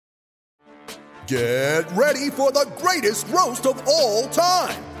Get ready for the greatest roast of all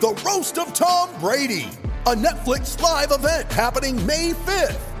time, the Roast of Tom Brady, a Netflix live event happening May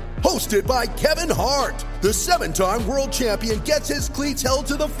 5th. Hosted by Kevin Hart, the 7-time world champion gets his cleats held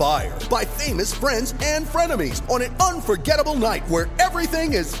to the fire by famous friends and frenemies on an unforgettable night where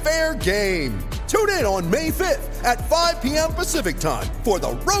everything is fair game. Tune in on May 5th at 5 p.m. Pacific time for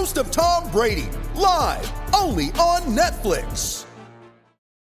the Roast of Tom Brady, live only on Netflix.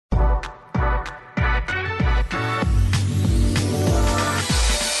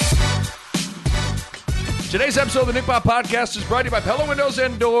 Today's episode of the Nick Bob Podcast is brought to you by Pella Windows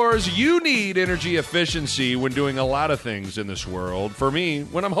and Doors. You need energy efficiency when doing a lot of things in this world. For me,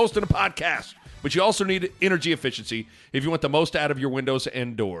 when I'm hosting a podcast. But you also need energy efficiency if you want the most out of your windows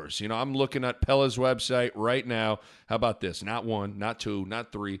and doors. You know, I'm looking at Pella's website right now. How about this? Not 1, not 2,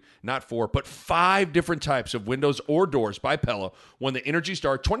 not 3, not 4, but 5 different types of windows or doors by Pella won the Energy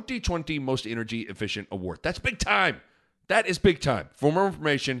Star 2020 Most Energy Efficient Award. That's big time. That is big time. For more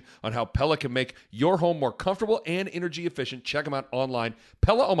information on how Pella can make your home more comfortable and energy efficient, check them out online,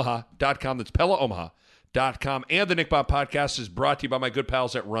 PellaOmaha.com. That's PellaOmaha.com. And the Nick Bob Podcast is brought to you by my good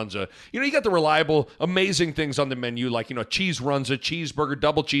pals at Runza. You know, you got the reliable, amazing things on the menu like, you know, cheese Runza, cheeseburger,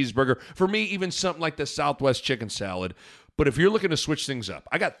 double cheeseburger. For me, even something like the Southwest chicken salad. But if you're looking to switch things up,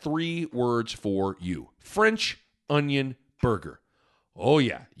 I got 3 words for you. French onion burger. Oh,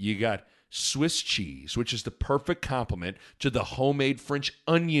 yeah. You got Swiss cheese, which is the perfect complement to the homemade French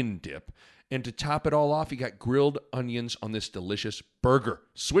onion dip. And to top it all off, you got grilled onions on this delicious burger.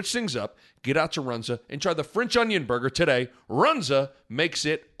 Switch things up, get out to Runza, and try the French onion burger today. Runza makes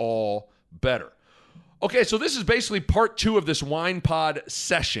it all better. Okay, so this is basically part 2 of this Wine Pod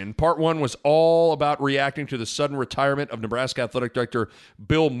session. Part 1 was all about reacting to the sudden retirement of Nebraska Athletic Director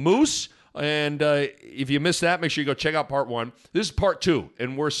Bill Moos. And if you missed that, make sure you go check out part 1. This is part 2,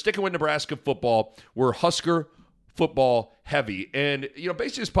 and we're sticking with Nebraska football. We're Husker football heavy. And, you know,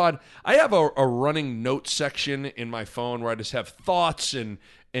 basically this pod, I have a running note section in my phone where I just have thoughts and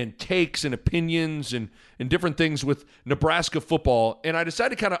takes and opinions and different things with Nebraska football. And I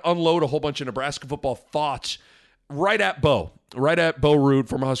decided to kind of unload a whole bunch of Nebraska football thoughts right at Bo Ruud,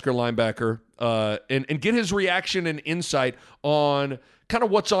 former Husker linebacker, and get his reaction and insight on kind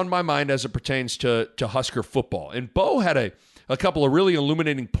of what's on my mind as it pertains to Husker football. And Bo had a couple of really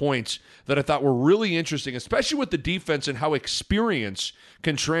illuminating points that I thought were really interesting, especially with the defense and how experience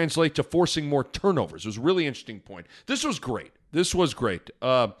can translate to forcing more turnovers. It was a really interesting point. This was great.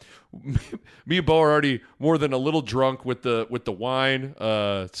 Me and Bo are already more than a little drunk with the wine,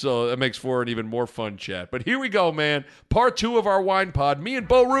 so that makes for an even more fun chat. But here we go, man. Part 2 of our Wine Pod. Me and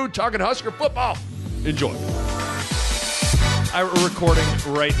Bo Ruud talking Husker football. Enjoy. We're recording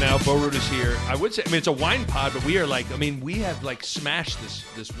right now. Bo Ruud is here. I would say, it's a wine pod, but we are we have smashed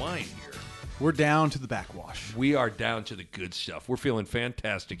this wine here. We're down to the backwash. We are down to the good stuff. We're feeling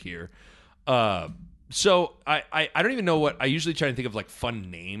fantastic here. So I don't even know what, I usually try to think of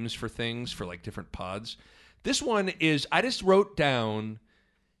fun names for things for different pods. This one is, I just wrote down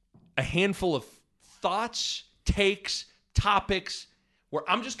a handful of thoughts, takes, topics, where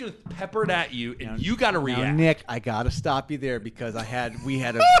I'm just going to pepper it at you, and you got to react. Now, Nick, I got to stop you there because I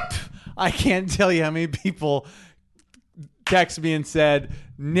can't tell you how many people text me and said,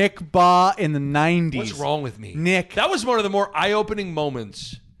 Nick Baugh in the 90s. What's wrong with me? Nick. That was one of the more eye-opening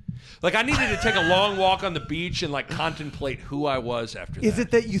moments. I needed to take a long walk on the beach and contemplate who I was after that. Is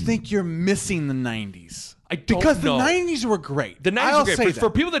it that you think you're missing the 90s? I don't because know. The 90s were great. The 90s were great. For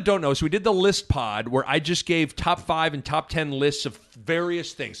people that don't know, so we did the list pod where I just gave top 5 and top 10 lists of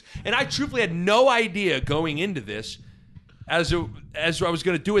various things. And I truthfully had no idea going into this as I was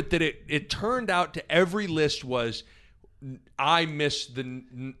going to do it that it turned out to every list was I miss the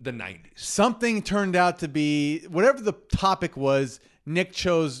 90s. Something turned out to be, whatever the topic was, Nick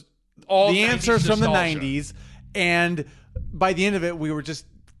chose all the answers from the nostalgia. 90s. And by the end of it, we were just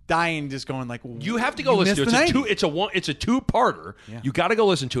dying, just going you have to go listen to it. It's a 2-parter. Yeah. You got to go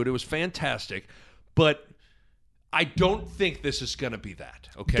listen to it. It was fantastic, but I don't think this is going to be that.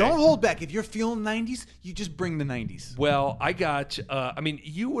 Okay, don't hold back. If you're feeling 90s, you just bring the 90s. Well, I got.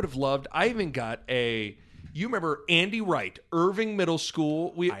 You would have loved. I even got a. You remember Andy Wright, Irving Middle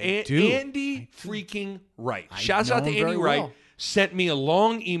School? I do. Andy freaking Wright. Shouts out to Andy Wright. Well. Sent me a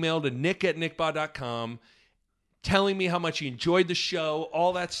long email to nick@nickbaugh.com telling me how much he enjoyed the show,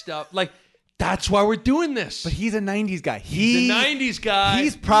 all that stuff. That's why we're doing this. But he's a 90s guy. He's a 90s guy.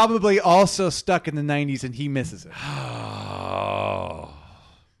 He's probably also stuck in the 90s and he misses it. Oh.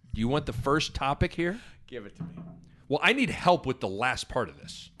 You want the first topic here? Give it to me. Well, I need help with the last part of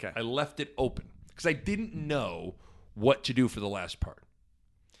this. Okay. I left it open because I didn't know what to do for the last part.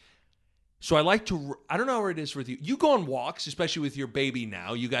 So I like to, I don't know where it is with you. You go on walks, especially with your baby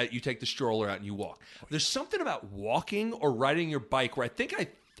now. You take the stroller out and you walk. There's something about walking or riding your bike where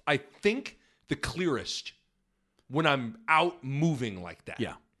I think the clearest when I'm out moving like that.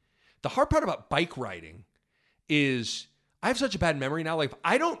 Yeah. The hard part about bike riding is I have such a bad memory now. Like if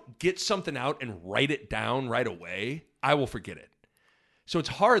I don't get something out and write it down right away, I will forget it. So it's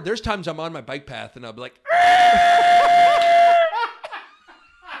hard. There's times I'm on my bike path and I'll be like,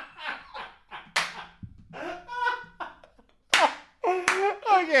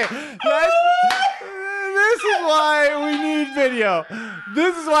 Okay, this is why we need video.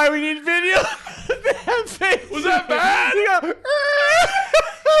 This is why we need video. That face. was that bad?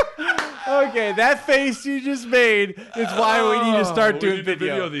 Okay, that face you just made is why we need to start doing need to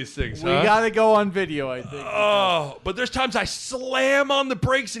video. these things. We huh? gotta go on video, I think. Oh, but there's times I slam on the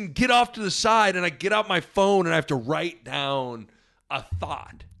brakes and get off to the side and I get out my phone and I have to write down a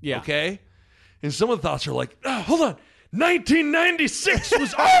thought. Yeah. Okay? And some of the thoughts are like, oh, hold on. 1996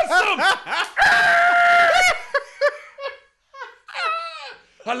 was awesome.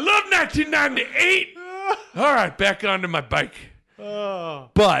 I love 1998. All right, back onto my bike.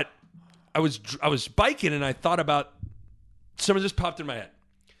 But I was biking and I thought about something just popped in my head.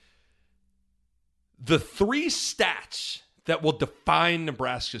 The 3 stats that will define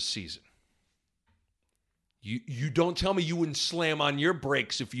Nebraska's season. You don't tell me you wouldn't slam on your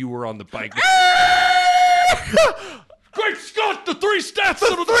brakes if you were on the bike. Great Scott, the 3 stats.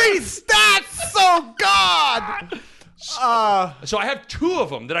 The 3 stats, oh God! So I have 2 of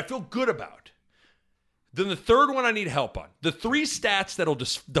them that I feel good about. Then the third one I need help on. The 3 stats that'll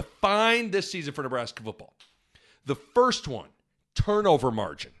define this season for Nebraska football. The first one, turnover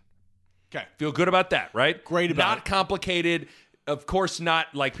margin. Okay. Feel good about that, right? Great about Not it. complicated. Of course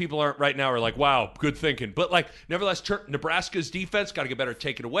not. Like people aren't right now are like, wow, good thinking. But like, nevertheless, Nebraska's defense got to get better,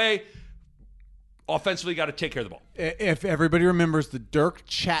 take it away. Offensively, got to take care of the ball. If everybody remembers the Dirk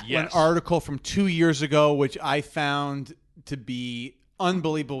Chatwin Yes. article from 2 years ago, which I found to be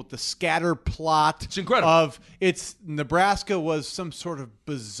unbelievable, with the scatter plot. It's incredible. Of Nebraska was some sort of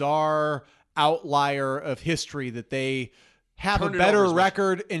bizarre outlier of history that they have Turned a it better over as much.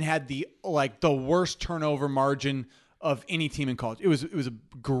 record and had the worst turnover margin of any team in college. It was a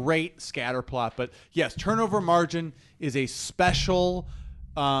great scatter plot, but yes, turnover margin is a special.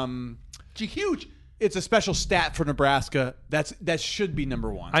 It's huge. It's a special stat for Nebraska. That should be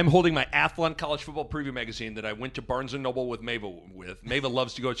number 1. I'm holding my Athlon College Football Preview magazine that I went to Barnes & Noble with Mava with. Mava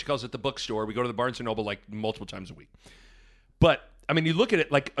loves to go. She calls it the bookstore. We go to the Barnes & Noble like multiple times a week. But, I mean, you look at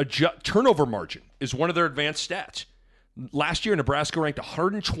it like turnover margin is one of their advanced stats. Last year, Nebraska ranked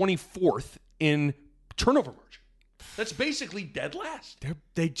 124th in turnover margin. That's basically dead last.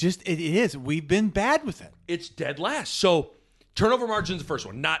 It is. We've been bad with it. It's dead last. So turnover margin is the first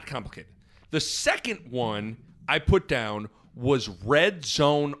one, not complicated. The second one I put down was red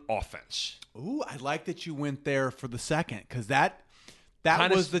zone offense. Ooh, I like that you went there for the second, because that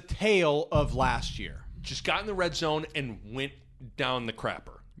Kinda was the tale of last year. Just got in the red zone and went down the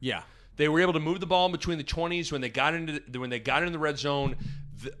crapper. Yeah. They were able to move the ball in between the 20s. When they got into the red zone,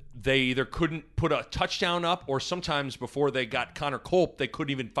 they either couldn't put a touchdown up, or sometimes before they got Connor Culp, they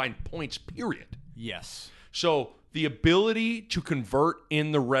couldn't even find points, period. Yes. So the ability to convert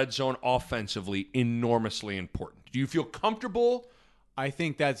in the red zone offensively, enormously important. Do you feel comfortable? I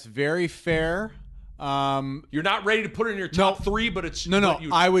think that's very fair. You're not ready to put it in your top 3, but it's No. but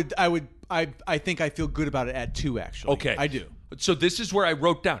you- I think I feel good about it at 2, actually. Okay, I do. So this is where I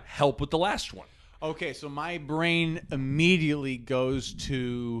wrote down help with the last one. Okay, so my brain immediately goes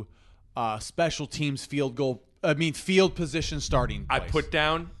to special teams field position starting place. I put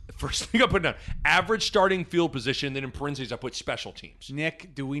down first thing I put down average starting field position. Then in parentheses I put special teams.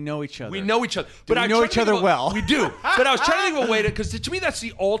 Nick, do we know each other? We know each other. we know each other well? We do. But I was trying to think of a way to, because to me that's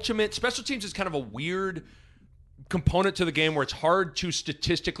the ultimate. Special teams is kind of a weird component to the game where it's hard to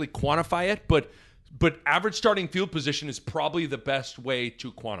statistically quantify it, but average starting field position is probably the best way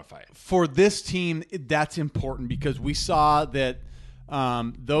to quantify it. For this team, that's important because we saw that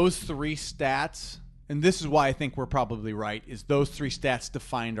those 3 stats, and this is why I think we're probably right, is those 3 stats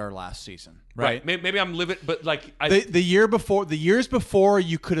defined our last season. Right? Maybe I'm living, but like The years before,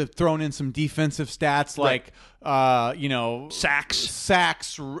 you could have thrown in some defensive stats like sacks,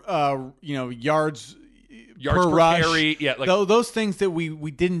 yards per rush. carry. Yeah, like those things that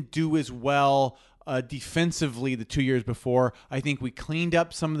we didn't do as well defensively the 2 years before. I think we cleaned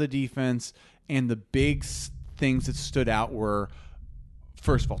up some of the defense, and the big things that stood out were,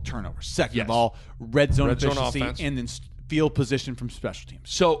 first of all, turnovers. Second of all, red zone efficiency, offense, and then field position from special teams.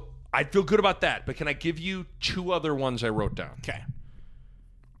 So I feel good about that, but can I give you 2 other ones I wrote down? Okay.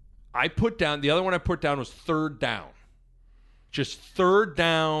 the other one I put down was third down. Just third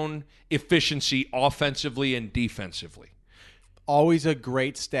down efficiency offensively and defensively. Always a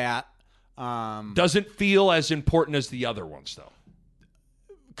great stat. Doesn't feel as important as the other ones, though.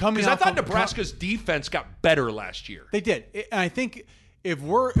 Because I thought Nebraska's defense got better last year. They did. And I think if we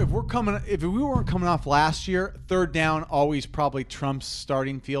weren't coming off last year, third down always probably trumps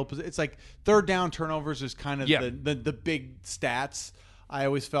starting field. It's like third down turnovers is kind of the big stats, I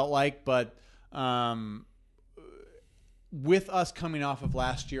always felt like. But with us coming off of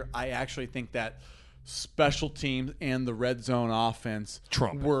last year, I actually think that special teams and the red zone offense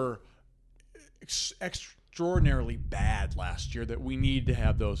were extraordinarily bad last year, that we need to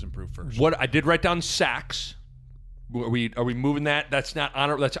have those improve first. What I did write down sacks. Are we moving that? That's not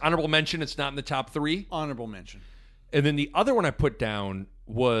honorable. That's honorable mention. It's not in the top 3. Honorable mention. And then the other one I put down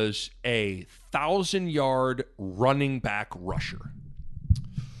was a 1,000-yard running back rusher.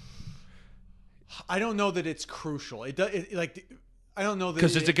 I don't know that it's crucial. I don't know that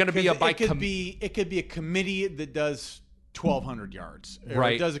because it's going to be it could be a committee that does 1,200 yards. Right.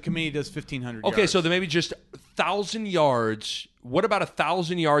 Or it does a committee that does 1,500 yards. Okay, so then maybe just 1,000 yards. What about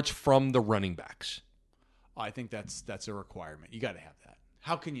 1,000 yards from the running backs? I think that's a requirement. You got to have that.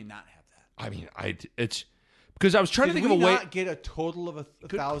 How can you not have that? I mean, it's because I was trying to think of a way. Did we not get a total of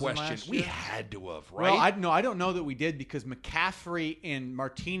 1,000 question. last year? We had to have, right? Well, I don't know that we did, because McCaffrey and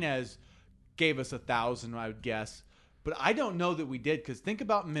Martinez gave us 1,000, I would guess. But I don't know that we did, because think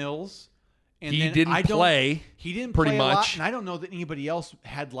about Mills. And he didn't play. He didn't pretty play much, a lot, and I don't know that anybody else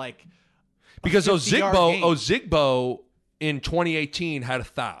had like because Ozigbo in 2018 had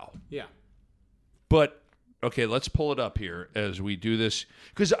 1,000. Yeah, but. Okay, let's pull it up here as we do this,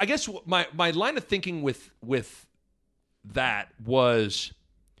 because I guess my line of thinking with that was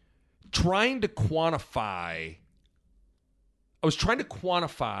trying to quantify. I was trying to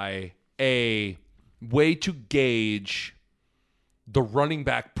quantify a way to gauge the running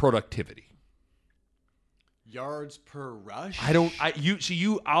back productivity. Yards per rush?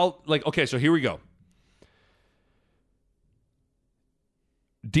 Okay, so here we go.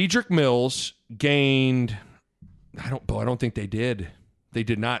 Dedrick Mills gained. I don't think they did. They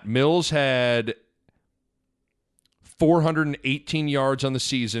did not. Mills had 418 yards on the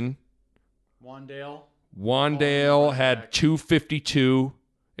season. Wandale had 252.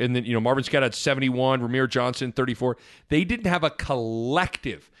 And then, Marvin Scott had 71. Ramir Johnson, 34. They didn't have a combined.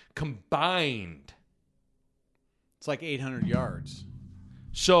 It's like 800 yards.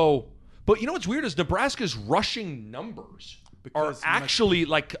 So, but what's weird is Nebraska's rushing numbers are actually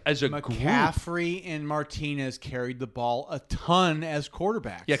as a McCaffrey group. And Martinez carried the ball a ton as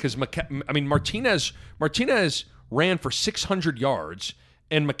quarterbacks. Yeah, because Martinez ran for 600 yards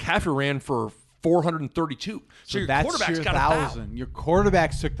and McCaffrey ran for 432. So your quarterbacks got 1,000. Your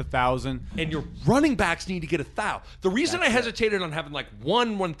quarterbacks took the 1,000, and your running backs need to get 1,000. The reason I hesitated on having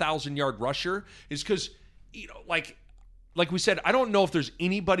one 1,000-yard rusher is because like we said, I don't know if there's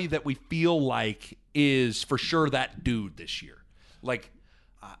anybody that we feel like is for sure that dude this year. I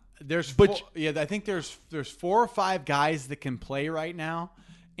think there's 4 or 5 guys that can play right now,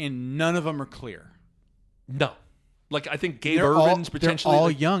 and none of them are clear. No. I think Gabe Irvin's potentially. They're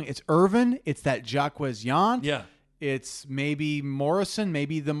all young. It's Irvin. It's that Jacquez Yant. Yeah. It's maybe Morrison,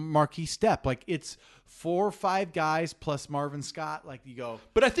 maybe the Marquise Stepp. It's 4 or 5 guys plus Marvin Scott. You go.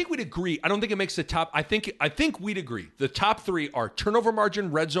 But I think we'd agree. I don't think it makes the top. I think we'd agree. The top 3 are turnover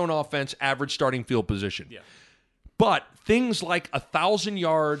margin, red zone offense, average starting field position. Yeah. But things like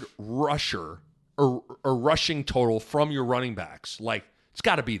 1,000-yard rusher or rushing total from your running backs, it's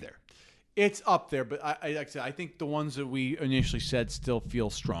got to be there. It's up there, but I think the ones that we initially said still feel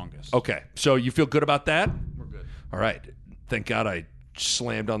strongest. Okay, so you feel good about that? We're good. All right. Thank God I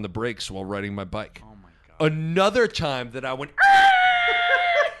slammed on the brakes while riding my bike. Oh, my God. Another time that I went...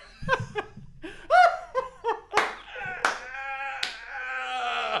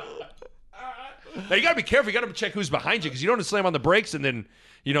 Now, you got to be careful. You got to check who's behind you, because you don't want to slam on the brakes and then,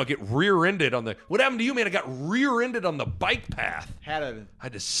 get rear-ended on the... What happened to you, man? I got rear-ended on the bike path. I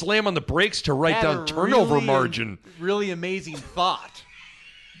had to slam on the brakes to write down turnover margin. Really amazing thought.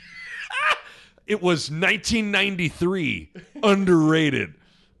 It was 1993. Underrated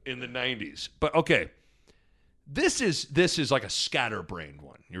in the 90s. But, okay. This is like a scatterbrained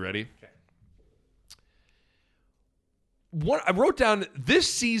one. You ready? Okay. I wrote down,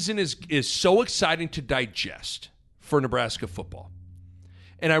 this season is so exciting to digest for Nebraska football.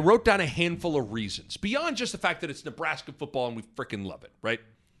 And I wrote down a handful of reasons, beyond just the fact that it's Nebraska football and we freaking love it, right?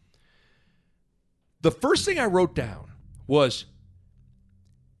 The first thing I wrote down was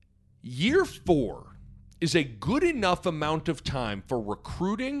year 4 is a good enough amount of time for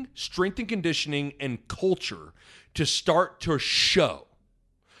recruiting, strength and conditioning, and culture to start to show.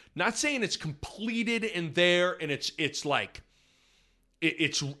 Not saying it's completed and there and it's like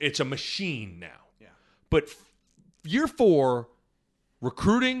it's a machine now. Yeah. But year 4,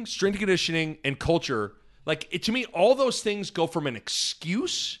 recruiting, strength and conditioning, and culture, like to me, all those things go from an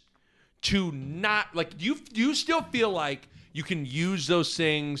excuse to not like you still feel like you can use those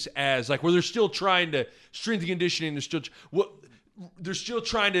things as like where they're still trying to strength and conditioning, they're still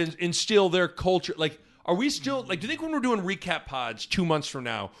trying to instill their culture. Like, are we still like? Do you think when we're doing recap pods 2 months from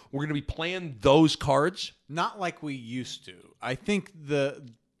now, we're going to be playing those cards? Not like we used to. I think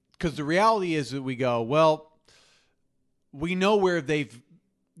because the reality is that we go, well, we know where they've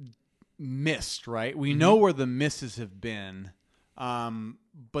missed, right? We know where the misses have been.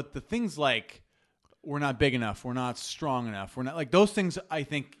 But the things like we're not big enough, we're not strong enough, we're not like those things. I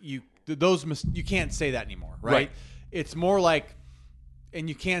think you can't say that anymore, right? It's more like, and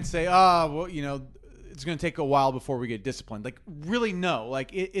you can't say, well, it's going to take a while before we get disciplined. Like, really, no.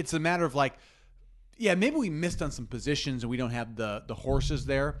 Like, it's a matter of like, yeah, maybe we missed on some positions and we don't have the horses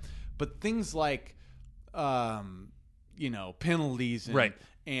there, but things like, penalties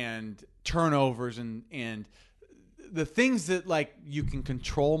and turnovers and the things that like you can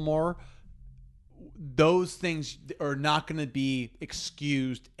control more, those things are not going to be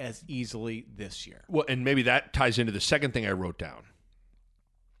excused as easily this year. Well, and maybe that ties into the second thing I wrote down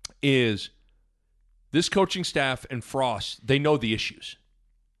is this coaching staff and Frost, they know the issues.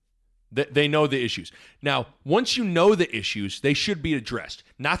 They know the issues. Now, once you know the issues, they should be addressed.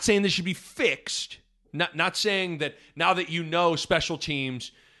 Not saying they should be fixed. Not saying that now that you know special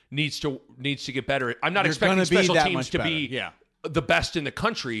teams needs to get better. I'm not expecting special teams to be the best in the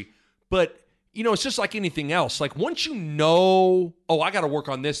country, but it's just like anything else. Like once you know, I got to work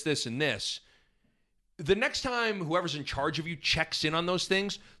on this, and this, the next time whoever's in charge of you checks in on those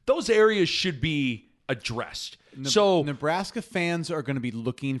things, those areas should be addressed. So Nebraska fans are going to be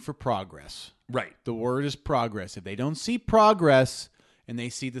looking for progress. Right. The word is progress. If they don't see progress and they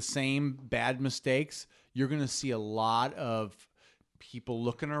see the same bad mistakes, you're going to see a lot of people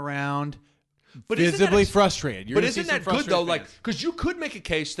looking around, but visibly frustrated. But isn't that good though? Like, because you could make a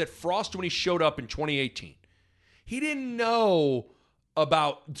case that Frost, when he showed up in 2018, he didn't know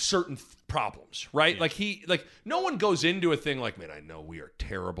about certain problems, right? Yeah. No one goes into a thing like, man, I know we are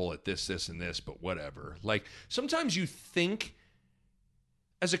terrible at this, and this, but whatever. Like sometimes you think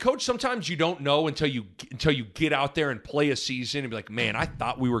as a coach, sometimes you don't know until you get out there and play a season and be like, man, I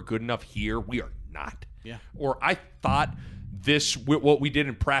thought we were good enough here. We are not. Yeah. Or I thought what we did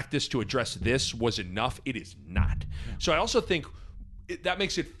in practice to address this was enough. It is not. Yeah. So I also think that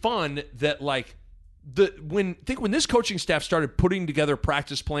makes it fun that like when this coaching staff started putting together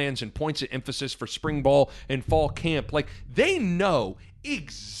practice plans and points of emphasis for spring ball and fall camp, like they know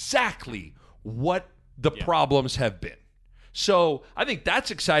exactly what the problems have been. So I think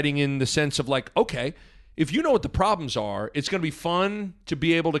that's exciting in the sense of like, okay, if you know what the problems are, it's going to be fun to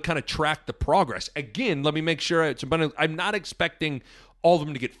be able to kind of track the progress. Again, let me make sure I'm not expecting all of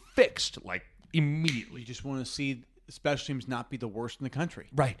them to get fixed like immediately. You just want to see special teams not be the worst in the country.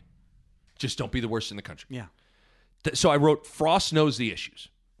 Right. Just don't be the worst in the country. Yeah. So I wrote, Frost knows the issues.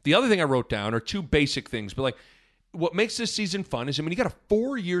 The other thing I wrote down are two basic things, but like what makes this season fun is, you got a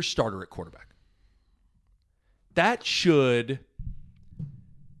 4-year starter at quarterback. That should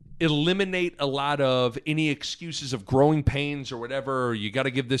eliminate a lot of any excuses of growing pains or whatever. Or you got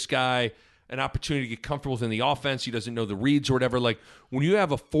to give this guy an opportunity to get comfortable within the offense. He doesn't know the reads or whatever. Like when you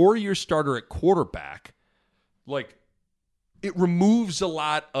have a 4-year starter at quarterback, like it removes a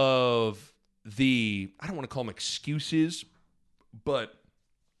lot of the, I don't want to call them excuses, but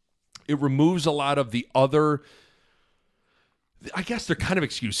it removes a lot of the other, I guess they're kind of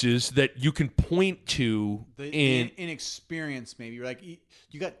excuses that you can point to in experience. Maybe you're like,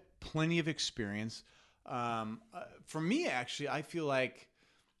 you got plenty of experience. For me, actually, I feel like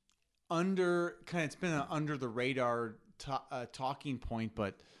it's been an under the radar talking point,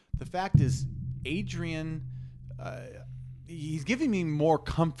 but the fact is Adrian, he's giving me more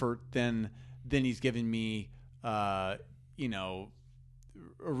comfort than he's giving me, a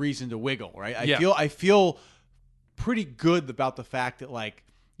reason to wiggle. Right? I feel pretty good about the fact that, like,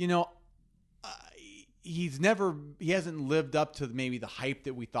 he hasn't lived up to maybe the hype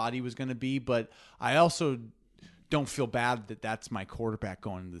that we thought he was going to be, but I also don't feel bad that that's my quarterback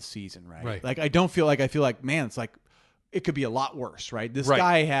going into the season, right? Like I feel like, man, it's like it could be a lot worse, right? This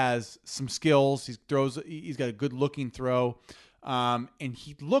guy has some skills. He's got a good looking throw. And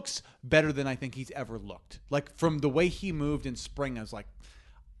he looks better than I think he's ever looked. Like from the way he moved in spring, I was like,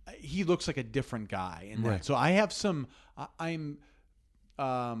 he looks like a different guy in that. Right. So I have some. I'm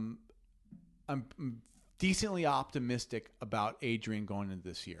decently optimistic about Adrian going into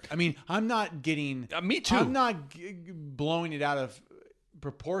this year. I mean, I'm not getting. Me too. I'm not blowing it out of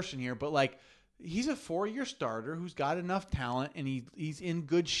proportion here, but like he's a 4-year starter who's got enough talent and he's in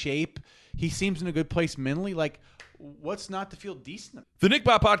good shape. He seems in a good place mentally. Like, what's not to feel decent? The Nick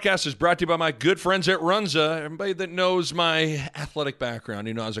Bob Podcast is brought to you by my good friends at Runza. Everybody that knows my athletic background,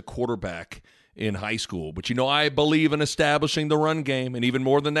 I was a quarterback in high school. But I believe in establishing the run game. And even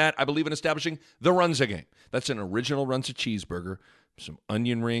more than that, I believe in establishing the Runza game. That's an original Runza cheeseburger, some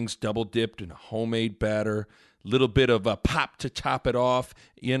onion rings double dipped in a homemade batter, little bit of a pop to top it off.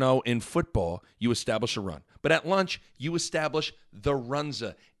 In football, you establish a run. But at lunch, you establish the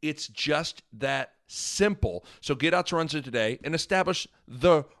Runza. It's just that simple. So get out to Runza today and establish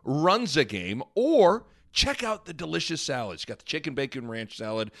the Runza game, or check out the delicious salads. You got the chicken bacon ranch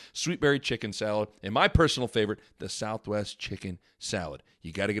salad, sweet berry chicken salad, and my personal favorite, the Southwest chicken salad.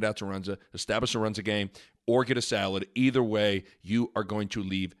 You got to get out to Runza, establish a Runza game, or get a salad. Either way, you are going to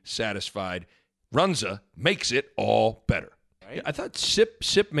leave satisfied. Runza makes it all better. Right? Yeah, I thought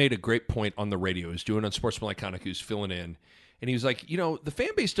Sip made a great point on the radio. He was doing on Sportsman Iconic, who's filling in. And he was like, the fan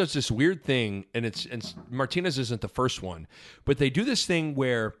base does this weird thing, and Martinez isn't the first one, but they do this thing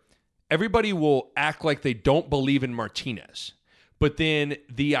where everybody will act like they don't believe in Martinez. But then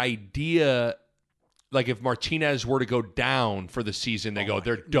the idea, like if Martinez were to go down for the season, they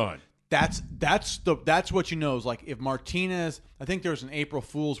they're done. That's what is like if Martinez. I think there was an April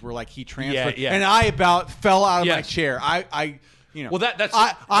Fool's where like he transferred, and I about fell out of my chair. Well,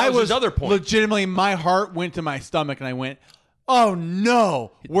 that was his other point. Legitimately, my heart went to my stomach, and I went, "Oh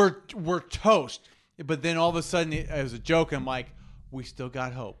no, we're toast." But then all of a sudden, as a joke, I'm like, "We still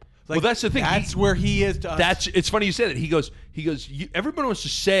got hope." Like, well, that's the thing. That's where he is to us. It's funny you said it. He goes. Everybody wants to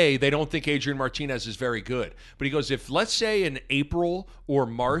say they don't think Adrian Martinez is very good, but he goes, if let's say in April or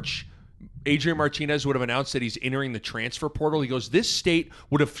March, Adrian Martinez would have announced that he's entering the transfer portal, he goes, this state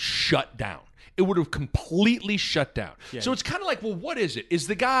would have shut down. It would have completely shut down. Yeah. So it's kind of like, well, what is it? Is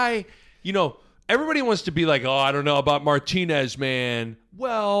the guy, everybody wants to be like, oh, I don't know about Martinez, man.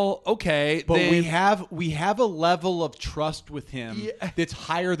 Well, okay. But we have a level of trust with him that's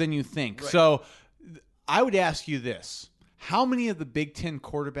higher than you think. Right. So I would ask you this. How many of the Big Ten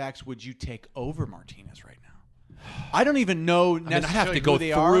quarterbacks would you take over Martinez right now? I don't even know necessarily I have to go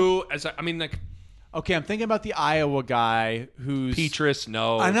through. Okay, I'm thinking about the Iowa guy who's Petrus.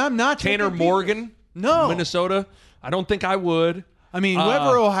 No, and I'm not Tanner Morgan. No, Minnesota. I don't think I would.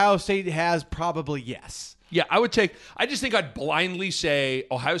 Whoever Ohio State has, probably yes. Yeah, I would take. I just think I'd blindly say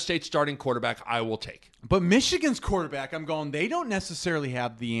Ohio State starting quarterback. I will take. But Michigan's quarterback, I'm going. They don't necessarily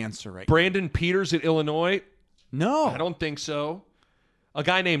have the answer right. Brandon Peters at Illinois. No, I don't think so. A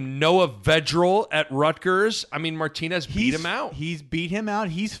guy named Noah Vedral at Rutgers. Martinez beat him out. He's beat him out.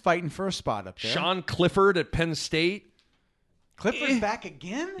 He's fighting for a spot up there. Sean Clifford at Penn State. Clifford's back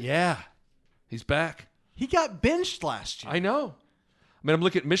again? Yeah, he's back. He got benched last year. I know. I'm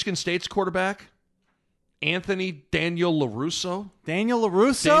looking at Michigan State's quarterback, Anthony Daniel LaRusso. Daniel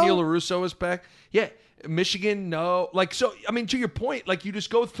LaRusso is back. Yeah. Michigan, no. To your point, you just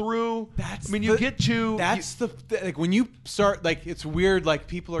go through. When you start, it's weird.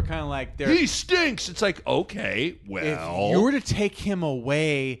 People are kind of like, he stinks. It's like, okay, well. If you were to take him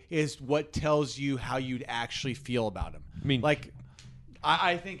away, is what tells you how you'd actually feel about him.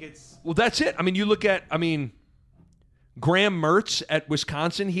 I think it's. Well, that's it. You look at, Graham Mertz at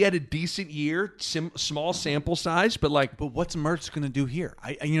Wisconsin, he had a decent year, small sample size, but what's Mertz going to do here?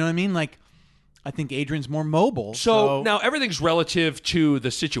 You know what I mean? I think Adrian's more mobile. So now everything's relative to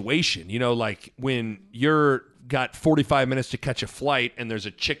the situation. When you're got 45 minutes to catch a flight and there's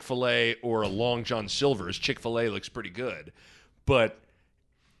a Chick-fil-A or a Long John Silver's, Chick-fil-A looks pretty good. But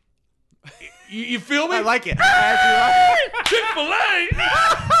you feel me? I like it. Chick-fil-A!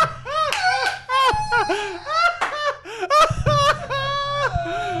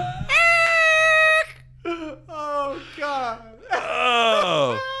 Oh, God.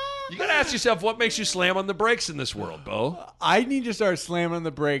 Oh. You got to ask yourself, what makes you slam on the brakes in this world, Bo? I need to start slamming on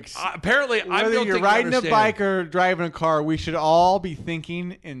the brakes. Apparently, I don't think you're riding a bike or driving a car, we should all be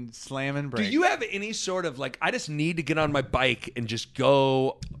thinking and slamming brakes. Do you have any sort of I just need to get on my bike and just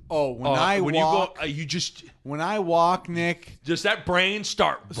go? Oh, when I walk, when I walk, Nick, does that brain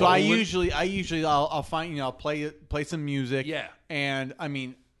start rolling? So I'll find I'll play some music. Yeah, and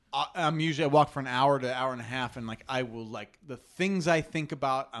I walk for an hour to an hour and a half, and like I will like the things I think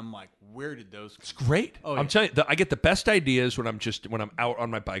about. I'm like, where did those? It's great. Oh, I'm telling you, I get the best ideas when I'm out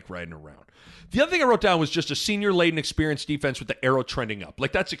on my bike riding around. The other thing I wrote down was just a senior laden experienced defense with the arrow trending up.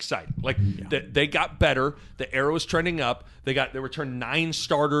 Like that's exciting. Like they got better. The arrow is trending up. They returned 9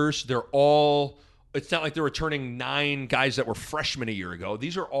 starters. They're all. It's not like they're returning 9 guys that were freshmen a year ago.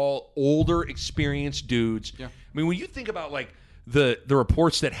 These are all older, experienced dudes. Yeah. I mean, when you think about like the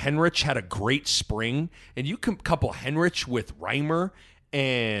reports that Henrich had a great spring, and you can couple Henrich with Reimer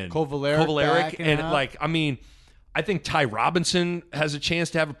and Kovaleric and like, I mean, I think Ty Robinson has a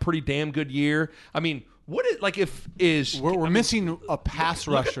chance to have a pretty damn good year. I mean, what is like if is we're missing a pass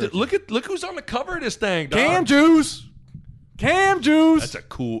rusher? Look who's on the cover of this thing. Dog. Cam Juice. That's a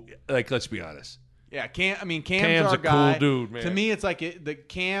cool. Like, let's be honest. Yeah, Cam's our a guy. Cool dude, man. To me, it's like the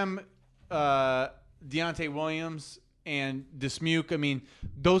Cam, Deontay Williams, and Dismuke. I mean,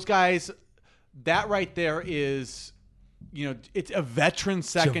 those guys. That right there is, it's a veteran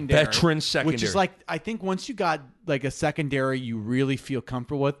secondary. Which is like, I think once you got like a secondary you really feel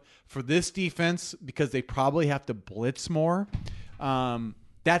comfortable with for this defense, because they probably have to blitz more.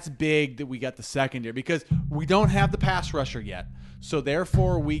 That's big that we got the secondary because we don't have the pass rusher yet. So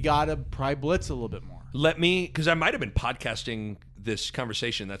therefore, we got to probably blitz a little bit more. Because I might have been podcasting this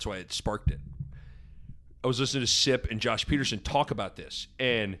conversation. That's why it sparked it. I was listening to Sip and Josh Peterson talk about this.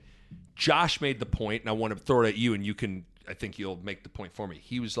 And Josh made the point, and I want to throw it at you, and I think you'll make the point for me.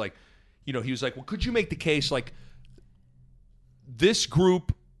 He was like, well, could you make the case like this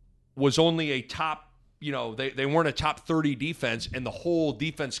group was only a top, they weren't a top 30 defense, and the whole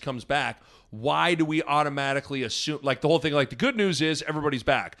defense comes back. Why do we automatically assume, like the whole thing, like the good news is everybody's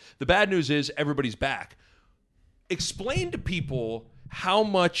back. The bad news is everybody's back. Explain to people how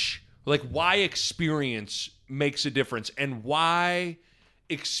much, like why experience makes a difference and why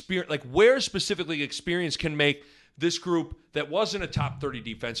experience, like where specifically experience can make this group that wasn't a top 30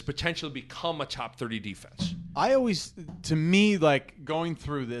 defense potentially become a top 30 defense. To me, like going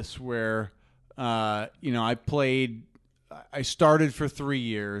through this where, I started for 3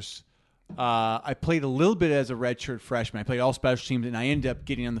 years. I played a little bit as a redshirt freshman. I played all special teams, and I ended up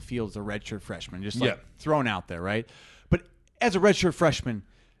getting on the field as a redshirt freshman, just like thrown out there, right? But as a redshirt freshman,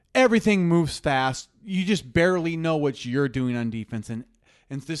 everything moves fast. You just barely know what you're doing on defense, and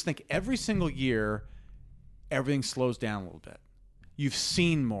just think every single year, everything slows down a little bit. You've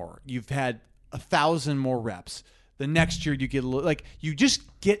seen more. You've had 1,000 more reps. The next year, you get you just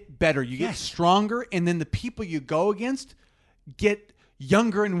get better. You get stronger, and then the people you go against get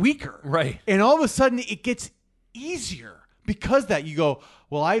younger and weaker. Right. And all of a sudden it gets easier because that you go,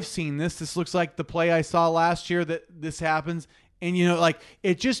 well, I've seen this. This looks like the play I saw last year that this happens. And,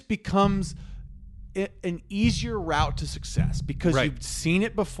 it just becomes an easier route to success because you've seen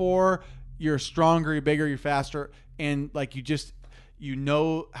it before. You're stronger, you're bigger, you're faster. And you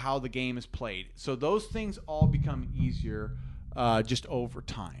know how the game is played. So those things all become easier just over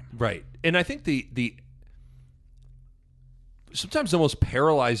time. Right. And I think sometimes the most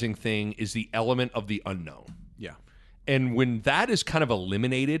paralyzing thing is the element of the unknown. Yeah. And when that is kind of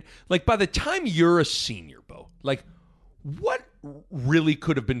eliminated, like by the time you're a senior, Bo, like what really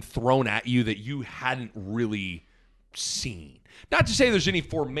could have been thrown at you that you hadn't really seen? Not to say there's any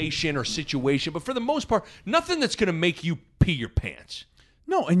formation or situation, but for the most part, nothing that's going to make you pee your pants.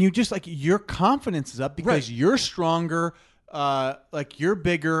 No, and you just your confidence is up because you're stronger. You're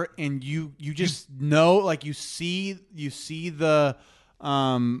bigger, and you just know, you see the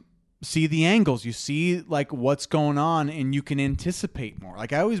angles, you see what's going on, and you can anticipate more. I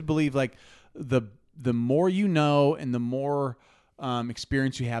always believe the more you know and the more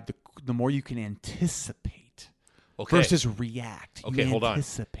experience you have, the more you can anticipate versus react. Okay, hold on.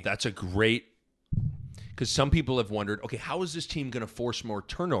 That's a great. Because some people have wondered, okay, how is this team going to force more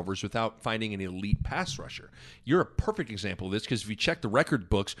turnovers without finding an elite pass rusher? You're a perfect example of this because if you check the record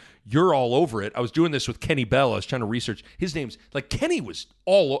books, you're all over it. I was doing this with Kenny Bell. I was trying to research his name's Kenny was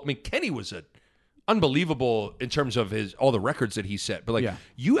Kenny was unbelievable in terms of all the records that he set. But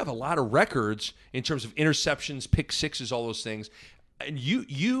you have a lot of records in terms of interceptions, pick sixes, all those things. And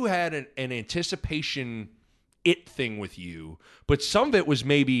you had an anticipation thing with you, but some of it was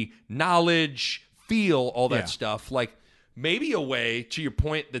maybe knowledge, feel, all that stuff. Maybe a way, to your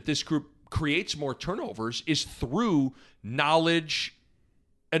point, that this group creates more turnovers is through knowledge.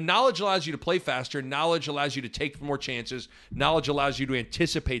 And knowledge allows you to play faster. Knowledge allows you to take more chances. Knowledge allows you to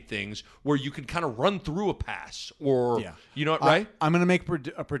anticipate things where you can kind of run through a pass right? I'm going to make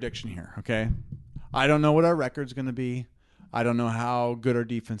a prediction here, okay? I don't know what our record's going to be. I don't know how good our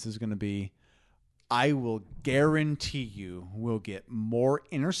defense is going to be. I will guarantee you we'll get more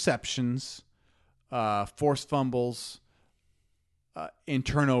interceptions, forced fumbles, and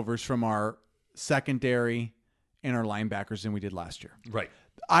turnovers from our secondary and our linebackers than we did last year. Right.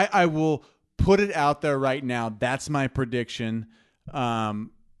 I will put it out there right now. That's my prediction. I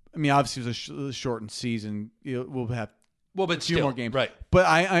mean, obviously, it was a shortened season. We'll have but a few still, more games. Right. But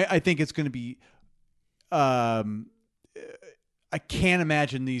I think it's going to be I can't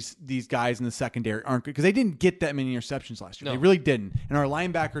imagine these guys in the secondary aren't good because they didn't get that many interceptions last year. No. They really didn't. And our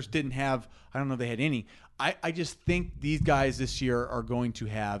linebackers didn't have, I don't know if they had any. I just think these guys this year are going to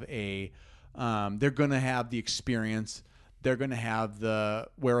have they're going to have the experience. They're going to have the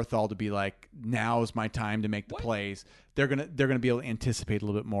wherewithal to be like, now is my time to make the plays. They're going to be able to anticipate a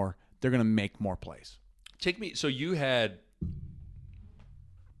little bit more. They're going to make more plays. So you had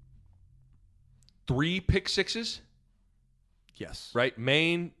 3 pick sixes? Yes. Right?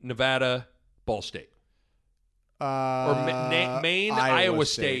 Maine, Nevada, Ball State. Maine, Iowa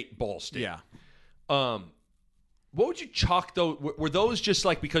State, Ball State. Yeah. What would you chalk those? Were those just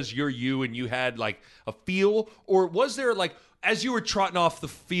like because you're you and you had like a feel? Or was there like, as you were trotting off the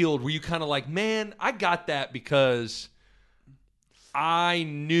field, were you kind of like, man, I got that because I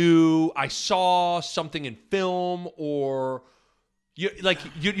knew I saw something in film or... You know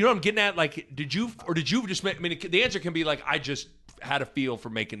what I'm getting at? Like, did you just make, I mean, the answer can be like, I just had a feel for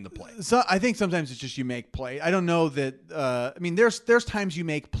making the play. So I think sometimes it's just you make play. I don't know that, I mean, there's times you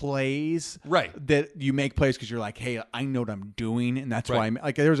make plays. Right. That you make plays because you're like, hey, I know what I'm doing. And that's why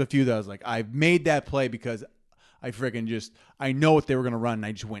like, there was a few that I was like, I've made that play because I know what they were going to run and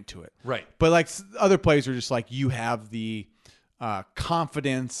I just went to it. Right. But like other plays are just like, you have the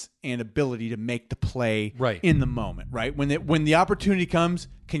confidence and ability to make the play in the moment, right? When the opportunity comes,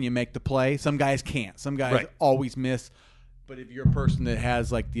 can you make the play? Some guys can't. Some guys always miss. But if you're a person that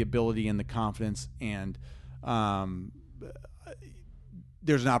has like the ability and the confidence and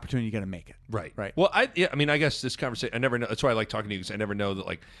there's an opportunity, you got to make it. Right. Right. Well, I mean, I guess this conversation, I never know. That's why I like talking to you because I never know that,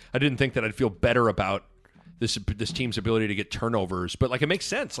 like, I didn't think that I'd feel better about this team's ability to get turnovers. But, like, it makes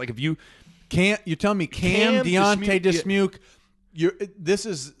sense. Like, if you... You're telling me Cam Deontay Dismuke, this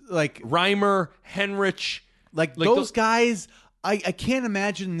is like Reimer, Henrich, like those guys. I can't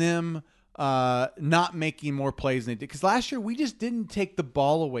imagine them not making more plays than they did because last year we just didn't take the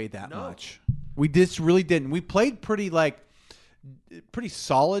ball away that much. We just really didn't. We played pretty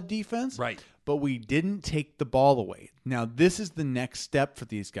solid defense, right? But we didn't take the ball away. Now this is the next step for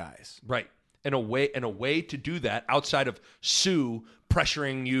these guys, right? And a way to do that outside of Sue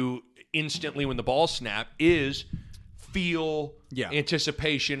pressuring you instantly when the ball snapped is feel,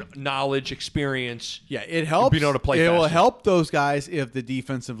 anticipation, knowledge, experience. Yeah, it helps. Being able to play it faster. will help those guys if the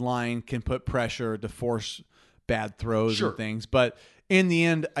defensive line can put pressure to force bad throws and things. But in the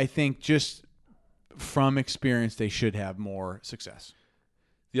end, I think just from experience, they should have more success.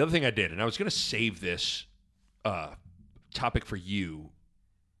 The other thing I did, and I was going to save this topic for you,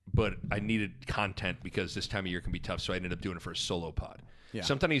 but I needed content because this time of year can be tough, so I ended up doing it for a solo pod. Yeah.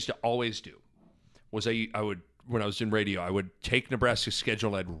 Something I used to always do was I would, when I was in radio, I would take Nebraska's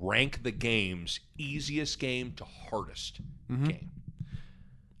schedule and I'd rank the games, easiest game to hardest game.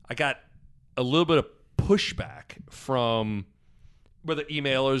 I got a little bit of pushback from whether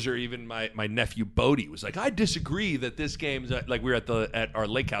emailers or even my nephew Bodie was like, I disagree that this game's like we were at our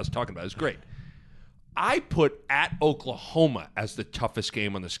lake house talking about it. It was great. I put at Oklahoma as the toughest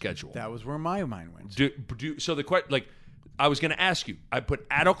game on the schedule. That was where my mind went. So the question, like, I was going to ask you, I put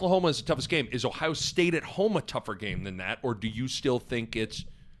at Oklahoma as the toughest game. Is Ohio State at home a tougher game than that, or do you still think it's?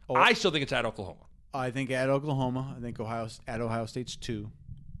 I still think it's at Oklahoma. I think at Oklahoma. I think at Ohio State's 2.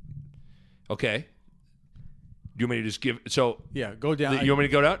 Okay. Do you want me to just give? So yeah, go down. You want me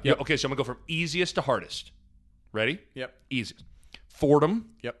to go down? Yep. Okay, so I'm gonna go from easiest to hardest. Ready? Yep. Easiest. Fordham.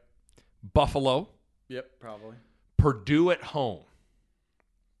 Yep. Buffalo. Yep. Probably. Purdue at home.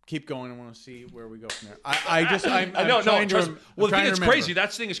 Keep going. I want to see where we go from there. Well, the thing that's crazy,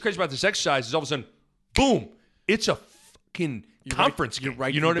 that thing is crazy about this exercise is all of a sudden, boom, it's a fucking conference game.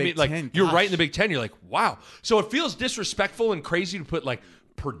 Right, you know what I mean? Like, you're right in the Big Ten. You're like, wow. So it feels disrespectful and crazy to put like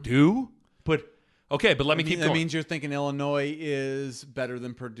Purdue, but okay, but let me keep going. That means you're thinking Illinois is better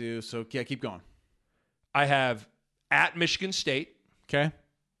than Purdue. So yeah, keep going. I have at Michigan State. Okay.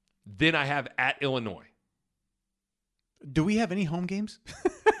 Then I have at Illinois. Do we have any home games?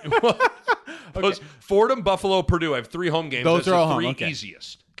 Okay. Fordham, Buffalo, Purdue. I have 3 home games. Those are all the 3 home. Okay.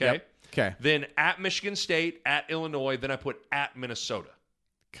 easiest. Okay. Yep. Okay. Then at Michigan State, at Illinois. Then I put at Minnesota.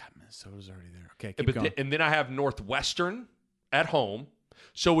 God, Minnesota's already there. Okay, keep going. And then I have Northwestern at home.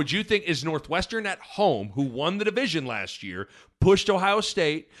 So would you think, is Northwestern at home, who won the division last year, pushed Ohio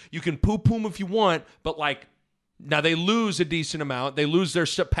State? You can poo-poo them if you want, but like, now they lose a decent amount. They lose their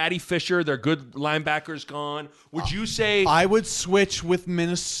Patty Fisher, their good linebackers gone. Would you say? I would switch with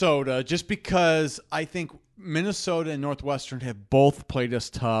Minnesota just because I think Minnesota and Northwestern have both played us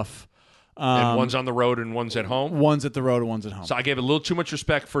tough. And one's on the road and one's at home? One's at the road and one's at home. So I gave a little too much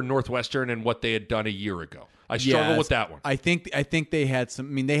respect for Northwestern and what they had done a year ago. I struggle with that one. I think they had some. I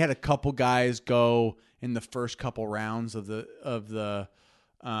mean, they had a couple guys go in the first couple rounds of the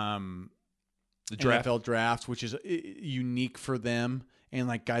draft. NFL drafts, which is unique for them, and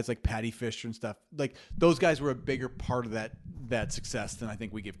like guys like Patty Fisher and stuff. Like those guys were a bigger part of that success than I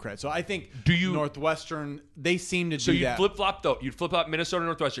think we give credit. So I think Northwestern, they seem to do that. So you'd flip-flop though. You'd flip-flop Minnesota,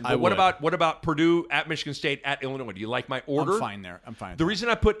 Northwestern. But what about Purdue at Michigan State at Illinois? Do you like my order? I'm fine there. I'm fine. The reason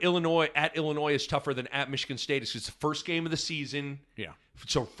I put Illinois is tougher than at Michigan State is because it's the first game of the season. Yeah.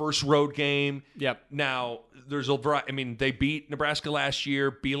 So first road game. Yep. Now there's a variety. I mean, they beat Nebraska last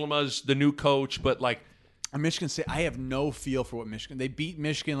year. Bielema's the new coach, but like. Michigan State, I have no feel for what Michigan. They beat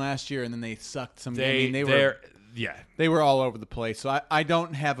Michigan last year, and then they sucked some games. They were all over the place. So I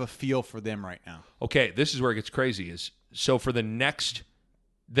don't have a feel for them right now. Okay, this is where it gets crazy. So for the next,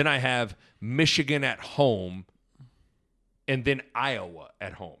 then I have Michigan at home, and then Iowa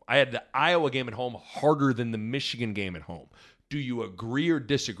at home. I had the Iowa game at home harder than the Michigan game at home. Do you agree or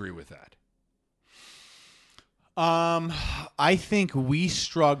disagree with that? I think we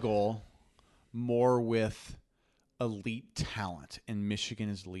struggle more with elite talent, and Michigan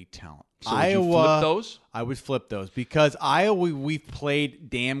is elite talent. So would you flip those? I would flip those because Iowa, we've played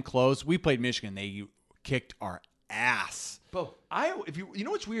damn close. We played Michigan. They kicked our ass. Bro, Iowa, if you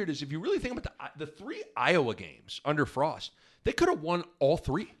know what's weird is if you really think about the 3 Iowa games under Frost, they could have won all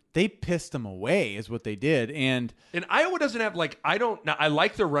 3. They pissed them away is what they did. And Iowa doesn't have I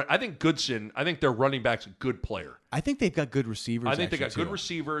like their run. I think Goodson, their running back's a good player. I think they've got good receivers. I think they got good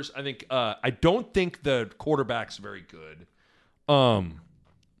receivers. I think I don't think the quarterback's very good.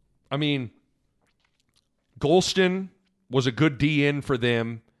 I mean, Golston was a good DN for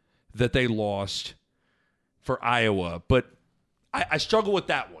them that they lost for Iowa, but I struggle with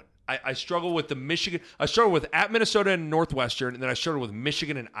that one. I struggle with the Michigan. I struggle with at Minnesota and Northwestern, and then I struggle with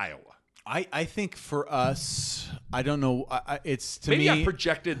Michigan and Iowa. I think for us, I don't know. It's to Maybe me. I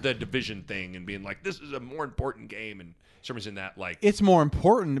projected the division thing and being like, this is a more important game, and some reason that like it's more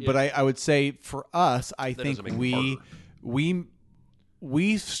important. Yeah. But I would say for us, I think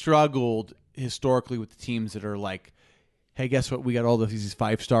we struggled historically with the teams that are like, hey, guess what? We got all these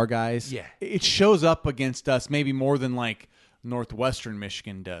 5-star guys. Yeah, it shows up against us maybe more than like Northwestern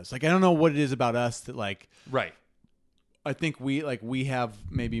Michigan does. Like I don't know what it is about us that like right. I think we have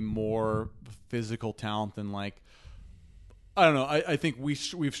maybe more physical talent than like I don't know. I think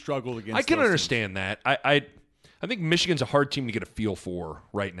we've struggled against. I can understand that. I think Michigan's a hard team to get a feel for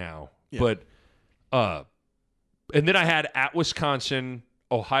right now. Yeah. But and then I had at Wisconsin,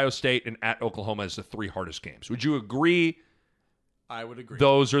 Ohio State, and at Oklahoma as the 3 hardest games. Would you agree? I would agree.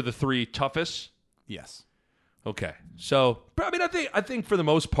 Those are the 3 toughest? Yes. Okay, so I mean, I think for the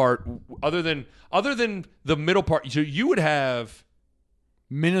most part, other than the middle part, so you would have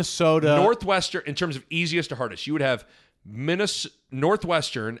Minnesota, Northwestern in terms of easiest to hardest. You would have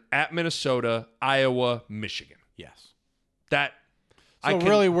Northwestern at Minnesota, Iowa, Michigan. Yes, that. So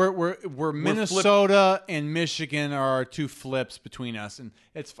really, we're Minnesota and Michigan are our 2 flips between us, and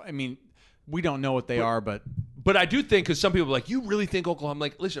it's. I mean, we don't know what they are, but I do think because some people are like, you really think Oklahoma? I'm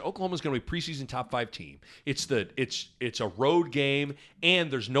like, listen, Oklahoma's going to be preseason top 5 team. It's a road game, and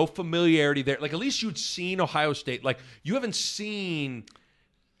there's no familiarity there. Like at least you'd seen Ohio State. Like you haven't seen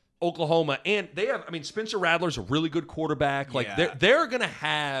Oklahoma, and they have. I mean, Spencer Rattler's a really good quarterback. Like they're going to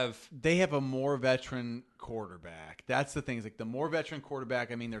have. They have a more veteran quarterback. That's the thing. Is like the more veteran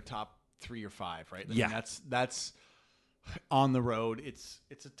quarterback. I mean, they're top 3 or 5, right? I mean, that's on the road. It's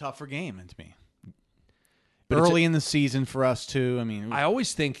a tougher game to me. But early in the season for us too. I mean, I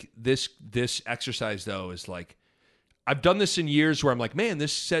always think this exercise though is like I've done this in years where I'm like, man,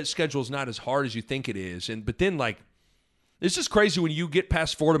 this schedule is not as hard as you think it is, but then like it's just crazy when you get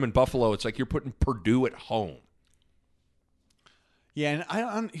past Fordham and Buffalo. It's like you're putting Purdue at home. Yeah,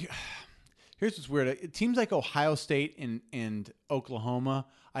 and here's what's weird. Teams like Ohio State and Oklahoma,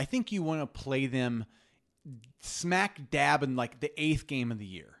 I think you want to play them smack dab in like the 8th game of the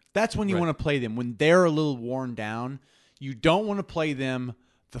year. That's when you want to play them. When they're a little worn down, you don't want to play them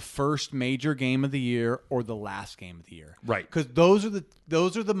the first major game of the year or the last game of the year. Right. Because those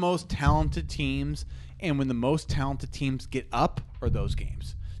are the most talented teams, and when the most talented teams get up are those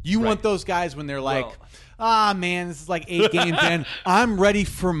games. You want those guys when they're like, man, this is like 8 games in. I'm ready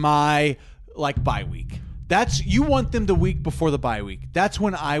for my bye week. You want them the week before the bye week. That's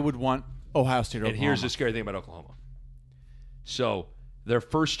when I would want Ohio State or Oklahoma. And here's the scary thing about Oklahoma. So their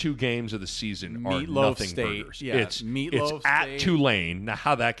first 2 games of the season are nothing State. burgers. Yeah, It's Meatloaf at State. Tulane. Now,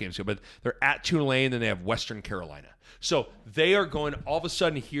 how that game's going, but they're at Tulane, then they have Western Carolina. So they are going. All of a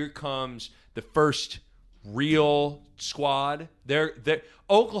sudden, here comes the first real squad.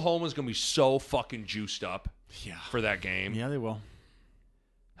 Oklahoma's going to be so fucking juiced up for that game. Yeah, they will.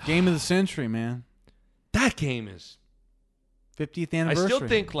 Game of the century, man. That game is 50th anniversary. I still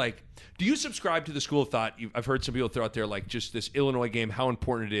think, do you subscribe to the school of thought? I've heard some people throw out there, just this Illinois game, how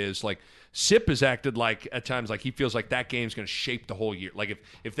important it is. Sip has acted at times he feels like that game's going to shape the whole year.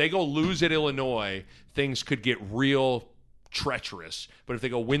 If they go lose at Illinois, things could get real treacherous. But if they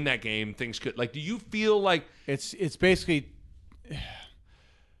go win that game, things could, do you feel like... It's basically...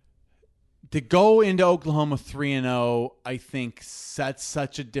 To go into Oklahoma 3-0, I think sets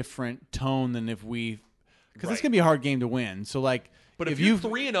such a different tone than if we... Because it's going to be a hard game to win. So, But if you're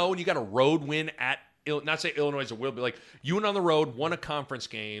 3-0 and you got a road win at... Not say Illinois is a will, but, you went on the road, won a conference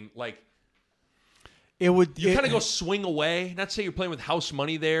game, It would... You kind of go swing away. Not to say you're playing with house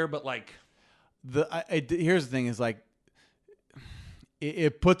money there, but, here's the thing is,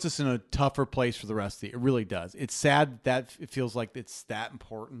 it puts us in a tougher place for the rest of the year. It really does. It's sad that it feels like it's that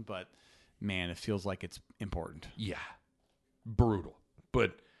important, but... Man, it feels like it's important. Yeah. Brutal.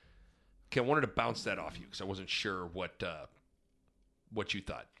 But, okay, I wanted to bounce that off you because I wasn't sure what you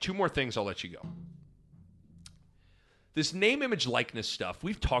thought. 2 more things, I'll let you go. This name, image, likeness stuff,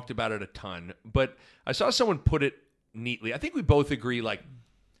 we've talked about it a ton, but I saw someone put it neatly. I think we both agree,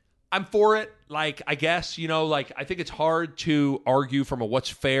 I'm for it. I guess, I think it's hard to argue from a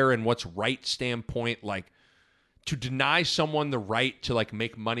what's fair and what's right standpoint, to deny someone the right to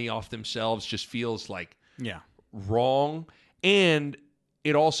make money off themselves just feels wrong. And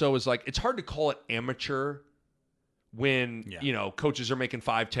it also is it's hard to call it amateur when coaches are making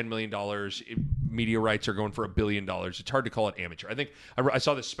 $5-10 million, media rights are going for $1 billion. It's hard to call it amateur. I think I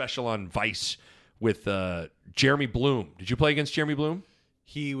saw this special on Vice with Jeremy Bloom. Did you play against Jeremy Bloom?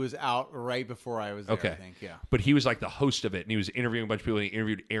 He was out right before I was there, I think, yeah. But he was the host of it, and he was interviewing a bunch of people, and he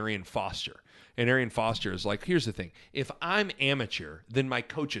interviewed Arian Foster. And Arian Foster is here's the thing. If I'm amateur, then my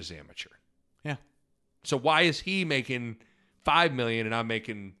coach is amateur. Yeah. So why is he making $5 million and I'm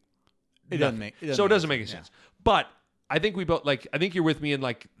making It doesn't make any sense. But I think we both, I think you're with me in,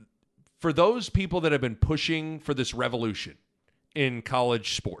 for those people that have been pushing for this revolution in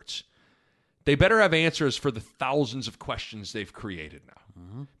college sports, they better have answers for the thousands of questions they've created now.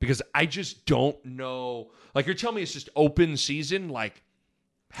 Mm-hmm. Because I just don't know. You're telling me it's just open season?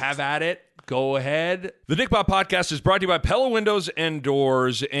 Have at it. Go ahead. The Nick Bob Podcast is brought to you by Pella Windows and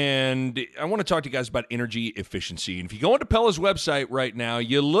Doors, and I want to talk to you guys about energy efficiency. And if you go into Pella's website right now,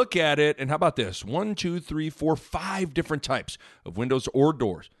 you look at it, and how about this? 1, 2, 3, 4, 5 different types of windows or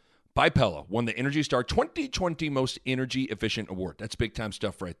doors by Pella won the Energy Star 2020 Most Energy Efficient Award. That's big-time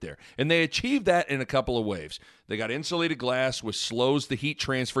stuff right there. And they achieved that in a couple of ways. They got insulated glass, which slows the heat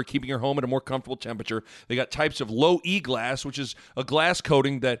transfer, keeping your home at a more comfortable temperature. They got types of low-E glass, which is a glass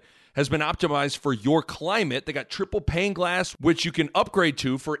coating that has been optimized for your climate. They got triple pane glass, which you can upgrade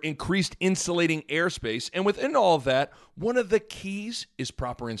to for increased insulating airspace. And within all of that, one of the keys is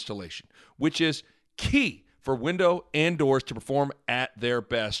proper installation, which is key for window and doors to perform at their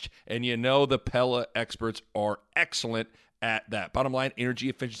best. And the Pella experts are excellent at that. Bottom line, energy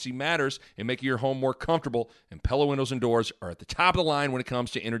efficiency matters and making your home more comfortable. And Pella windows and doors are at the top of the line when it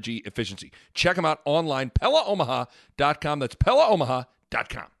comes to energy efficiency. Check them out online, PellaOmaha.com. That's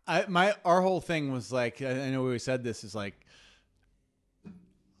PellaOmaha.com. Our whole thing was I know we said this is I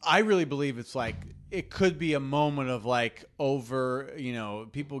really believe it's it could be a moment of over,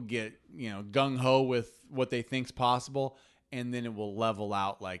 people get, gung-ho with what they think's possible, and then it will level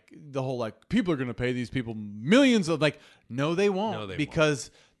out the whole people are going to pay these people millions of no, they won't.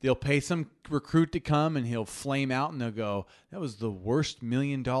 Because they'll pay some recruit to come and he'll flame out and they'll go, that was the worst $1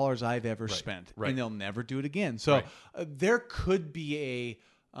 million I've ever spent. Right. And they'll never do it again. So there could be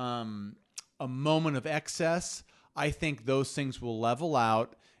a moment of excess. I think those things will level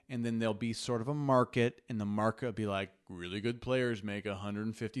out. And then there'll be sort of a market, and the market will be really good players make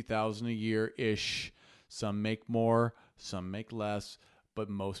 $150,000 a year ish. Some make more, some make less, but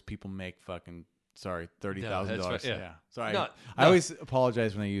most people make $30,000. Yeah. Sorry, no. I always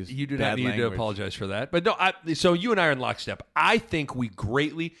apologize when I use. You do not need to apologize for that. But no, so you and I are in lockstep. I think we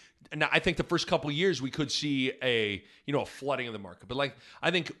greatly. Now, I think the first couple of years we could see a flooding of the market, but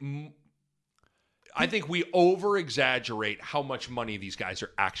I think. I think we over-exaggerate how much money these guys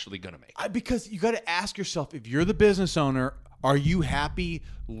are actually going to make. Because you got to ask yourself, if you're the business owner, are you happy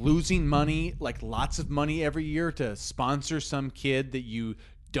losing money, like lots of money every year to sponsor some kid that you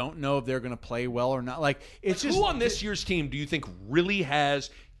don't know if they're going to play well or not? Like, it's just who on this year's team do you think really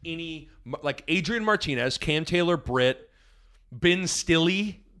has any, like Adrian Martinez, Cam Taylor-Britt, Ben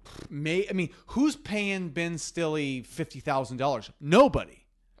Stille? Who's paying Ben Stille $50,000? Nobody.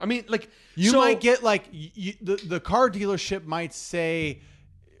 I mean, like, you might get like the car dealership might say,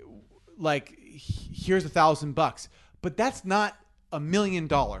 like, here's $1,000, but that's not $1 million.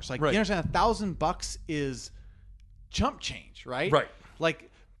 Like, right. You understand, $1,000 is chump change, right? Right.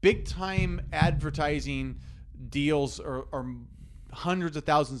 Like, big time advertising deals are hundreds of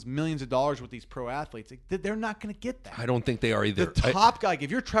thousands, millions of dollars with these pro athletes. Like, they're not going to get that. I don't think they are either. The top guy, like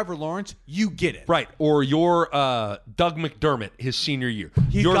if you're Trevor Lawrence, you get it. Right. Or you're Doug McDermott his senior year.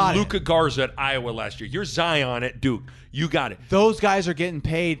 You're Luka Garza at Iowa last year. You're Zion at Duke. You got it. Those guys are getting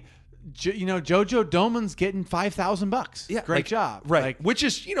paid. Jojo Doman's getting $5,000. Yeah, Great job. Right. Like, which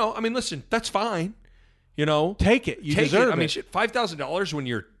is, listen, that's fine. Take it. You deserve it. I mean, shit, $5,000 when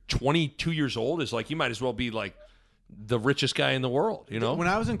you're 22 years old is like, you might as well be like the richest guy in the world, When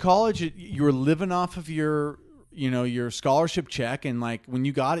I was in college, you were living off of your scholarship check, and like when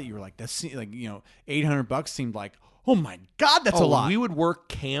you got it, you were like, that's like, $800 seemed like, oh my God, that's a lot. We would work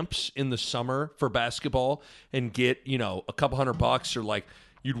camps in the summer for basketball and get, a couple $100, or like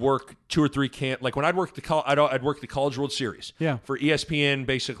you'd work 2 or 3 camp. Like when I'd work I'd work the College World Series. Yeah. For ESPN,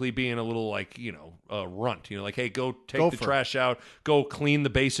 basically being a little like, runt, like, hey, go take the trash out, go clean the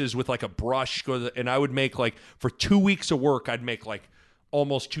bases with like a brush, and I would make like, for 2 weeks of work, I'd make like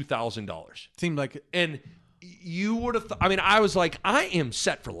almost $2,000. Seemed like, and you would have, I was like, I am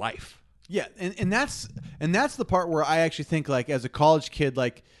set for life. Yeah. And that's the part where I actually think, like, as a college kid,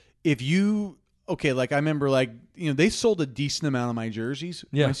 like if you, like I remember, like, they sold a decent amount of my jerseys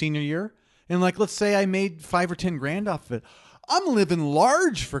my senior year. And like, let's say I made $5 or $10,000 off of it. I'm living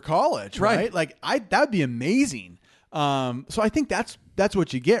large for college, right? Like that'd be amazing. So I think that's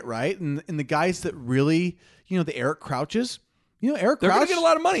what you get, right? And the guys that really, the Eric Crouches, Eric Crouch, they're going to get a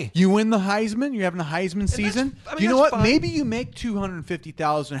lot of money. You win the Heisman. You're having a Heisman season. You know what? Fine. Maybe you make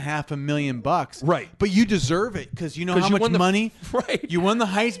 $250,000, $500,000, right? But you deserve it because you know how much money. Right. You won the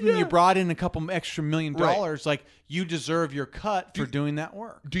Heisman. Yeah. You brought in a couple extra $1 million. Right. Like, you deserve your cut for doing that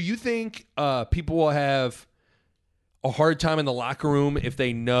work. Do you think people will have a hard time in the locker room if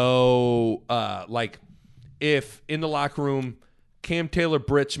they know, like, if in the locker room Cam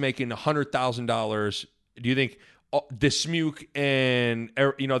Taylor-Britt's making $100,000? Do you think Dismuke and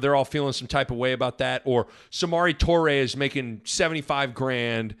they're all feeling some type of way about that? Or Samori Toure is making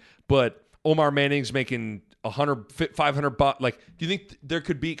 $75,000, but Omar Manning's making $500? Like, do you think there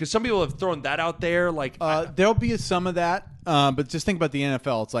could be? Because some people have thrown that out there. Like, there'll be some of that. But just think about the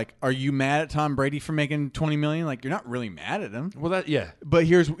NFL. It's like, are you mad at Tom Brady for making $20 million? Like, you're not really mad at him. Well, But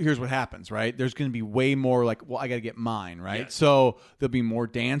here's what happens, right? There's going to be way more like, well, I got to get mine, right? Yes. So there'll be more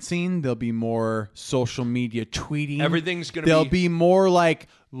dancing. There'll be more social media tweeting. Everything's going to be. There'll be more like,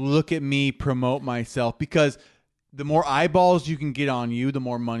 look at me, promote myself, because the more eyeballs you can get on you, the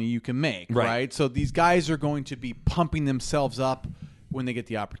more money you can make, right? So these guys are going to be pumping themselves up when they get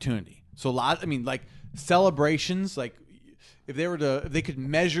the opportunity. So like celebrations, like if they could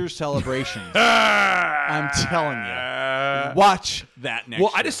measure celebrations, I'm telling you, watch that next year.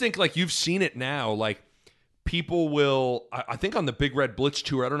 I just think, like, you've seen it now, like, people will, I think on the Big Red Blitz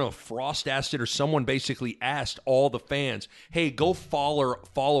tour, I don't know if Frost asked it or someone basically asked all the fans, hey, go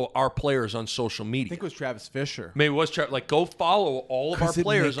follow our players on social media. I think it was Travis Fisher. Maybe it was Travis. Like, go follow all of our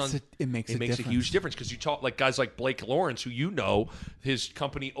players on. It makes a huge difference because you talk like guys like Blake Lawrence, who his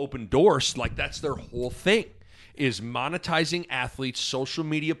company Open Doors, like that's their whole thing, is monetizing athletes' social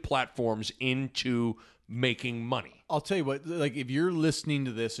media platforms into making money. I'll tell you what, like, if you're listening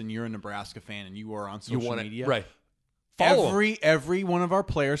to this and you're a Nebraska fan and you are on social media, right? Every one of our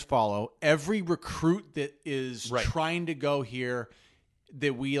players follow. Every recruit that is trying to go here,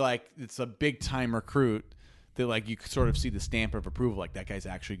 that we like, it's a big time recruit that, like, you sort of see the stamp of approval, like that guy's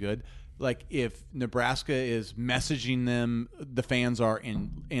actually good. Like, if Nebraska is messaging them, the fans are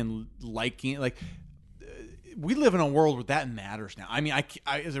and liking, like, we live in a world where that matters now. I mean, I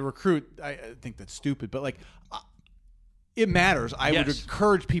as a recruit, I think that's stupid, but like, it matters. I would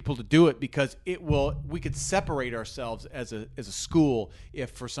encourage people to do it because we could separate ourselves as a school if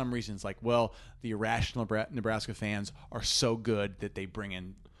for some reason it's like, well, the irrational Nebraska fans are so good that they bring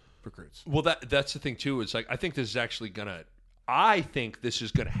in recruits. Well, that's the thing too. It's like, I think this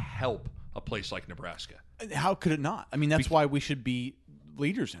is gonna help a place like Nebraska. How could it not? I mean, that's why we should be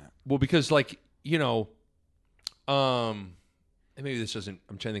leaders in it. Well, because like, you know, and maybe this doesn't,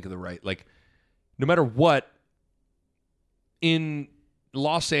 I'm trying to think of the right, like, no matter what, in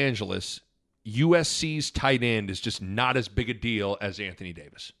Los Angeles, USC's tight end is just not as big a deal as Anthony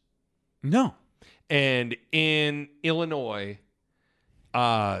Davis. No. And in Illinois,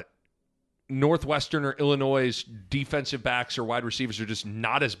 Northwestern or Illinois' defensive backs or wide receivers are just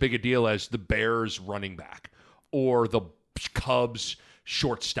not as big a deal as the Bears running back or the Cubs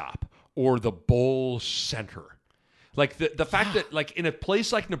shortstop or the Bulls center. Like the fact that like in a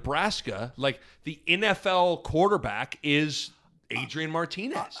place like Nebraska, like the NFL quarterback is Adrian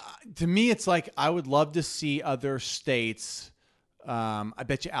Martinez. To me, it's like I would love to see other states. I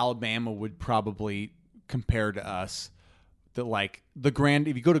bet you Alabama would probably compare to us. That like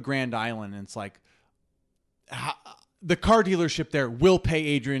if you go to Grand Island, and it's like the car dealership there will pay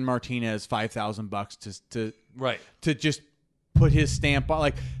Adrian Martinez $5,000 to just put his stamp on.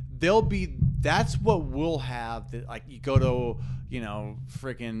 Like that's what we'll have. That like you go to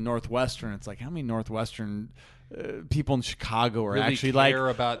freaking Northwestern. It's like how many Northwestern people in Chicago are really actually care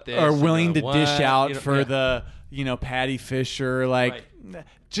like about this are willing to what? dish out for the Patty Fisher, like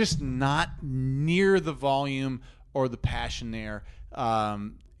just not near the volume or the passion there,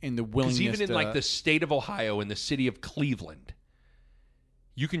 and the willingness. Because even in like the state of Ohio and the city of Cleveland,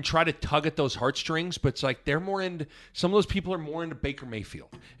 you can try to tug at those heartstrings, but it's like they're more into. Some of those people are more into Baker Mayfield,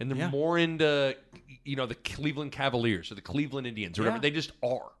 and they're more into the Cleveland Cavaliers or the Cleveland Indians or whatever. They just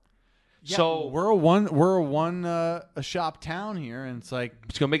are. Yeah, so we're a shop town here, and it's like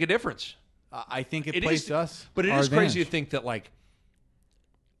it's gonna make a difference. I think it plays to us, but it is crazy to think that like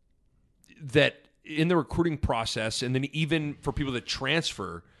that in the recruiting process, and then even for people that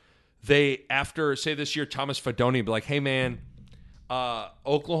transfer, they after say this year Thomas Fidone be like, hey man,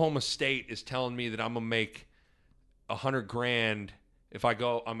 Oklahoma State is telling me that I'm gonna make $100,000 if I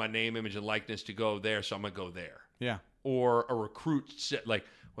go on my name, image, and likeness to go there, so I'm gonna go there. Yeah. Or a recruit said like,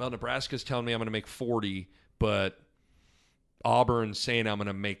 well, Nebraska's telling me I'm gonna make 40, but Auburn's saying I'm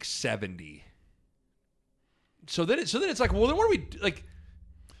gonna make 70. So then it's like, well, then what are we like?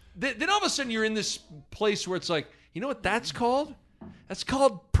 Then all of a sudden you're in this place where it's like, you know what that's called? That's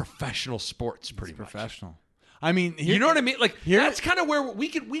called professional sports, pretty much. Professional. I mean, you know what I mean? Like that's kind of where we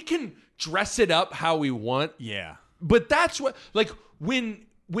can dress it up how we want. Yeah. But that's what like when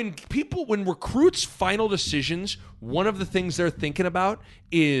recruits' final decisions, one of the things they're thinking about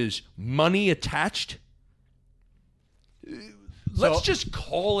is money attached. Let's just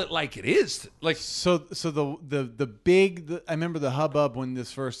call it like it is. Like so the big I remember the hubbub when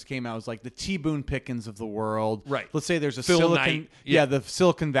this first came out was like the T. Boone Pickens of the world. Right. Let's say there's a Phil Silicon Knight. the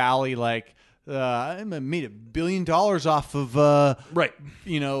Silicon Valley like I made $1 billion off of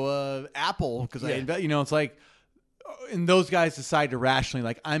Apple because it's like and those guys decide to rationally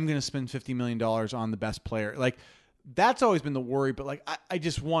like I'm going to spend $50 million on the best player. Like that's always been the worry, but like I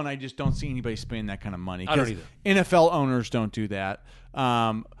just don't see anybody spending that kind of money. I don't either. NFL owners don't do that.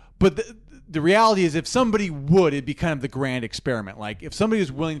 But the reality is, if somebody would, it'd be kind of the grand experiment. Like if somebody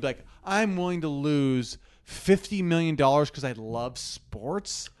was willing to be like, I'm willing to lose $50 million because I love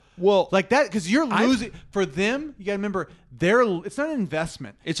sports. Well, like that because you're losing for them. You got to remember, it's not an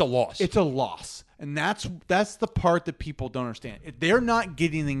investment. It's a loss. It's a loss, and that's the part that people don't understand. They're not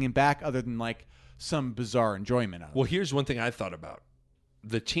getting anything back other than like some bizarre enjoyment of it. Well, here's one thing I thought about.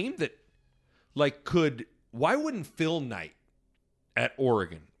 The team that why wouldn't Phil Knight at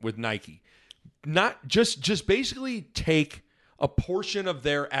Oregon with Nike not just basically take a portion of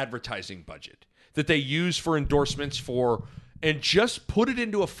their advertising budget that they use for endorsements for and just put it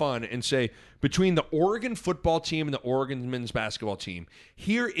into a fund and say, between the Oregon football team and the Oregon men's basketball team,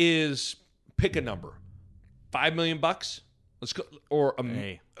 here is, pick a number, $5 million? Let's go, or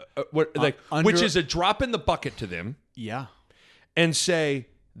which is a drop in the bucket to them. Yeah. And say,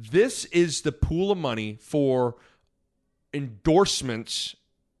 this is the pool of money for endorsements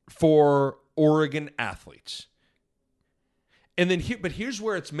for Oregon athletes. And then but here's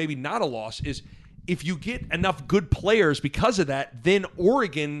where it's maybe not a loss is if you get enough good players because of that, then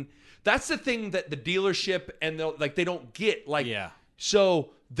Oregon, that's the thing that the dealership and they don't get. Like,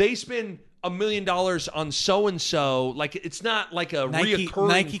 so they spend $1 million on so-and-so. Like, it's not like a reoccurring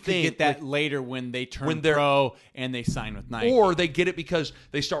Nike thing. Could get that later when they turn pro and they sign with Nike. Or they get it because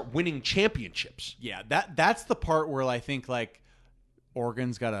they start winning championships. Yeah, that's the part where I think, like,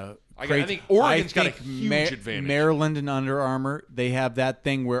 Oregon's got a I think Oregon's got a huge advantage. Maryland and Under Armour, they have that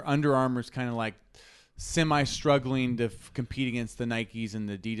thing where Under Armour's kind of like semi-struggling to compete against the Nikes and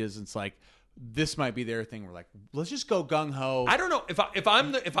the Adidas. It's like, this might be their thing. We're like, let's just go gung ho. I don't know if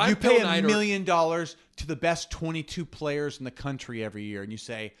I'm you pay $1 million to the best 22 players in the country every year, and you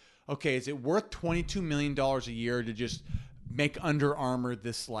say, okay, is it worth $22 million a year to just make Under Armour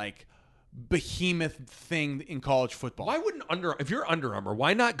this like behemoth thing in college football? Why wouldn't if you're Under Armour,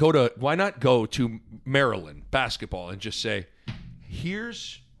 why not go to Maryland basketball and just say,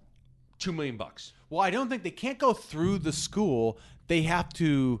 here's $2 million? Well, I don't think they can't go through the school. They have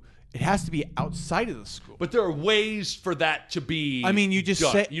to. It has to be outside of the school. But there are ways for that to be. I mean, you just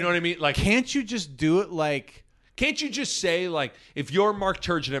done. say. You know what I mean? Like, can't you just do it like? Can't you just say, like, if you're Mark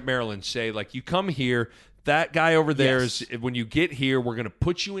Turgeon at Maryland, say, like, you come here, that guy over there is, when you get here, we're going to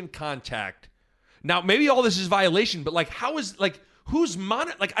put you in contact. Now, maybe all this is violation, but, like, how is, like, who's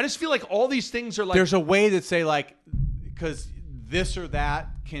like, I just feel like all these things are, like. There's a way that say, like, because this or that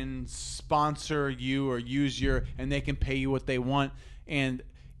can sponsor you or use and they can pay you what they want. And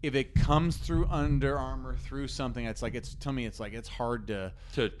if it comes through Under Armour through something, it's like it's hard to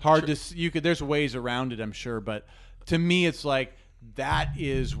you could. There's ways around it, I'm sure, but to me, it's like that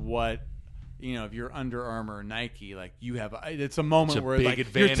is what if you're Under Armour or Nike, like you have. It's a moment where like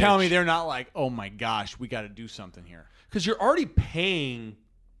advantage. You're telling me they're not like, oh my gosh, we got to do something here because you're already paying.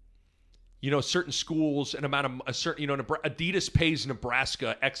 Certain schools an amount of a certain. Adidas pays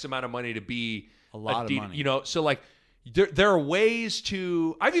Nebraska X amount of money to be a lot of money. So like. There are ways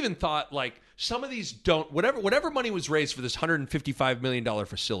to. I've even thought like some of these don't. Whatever money was raised for this $155 million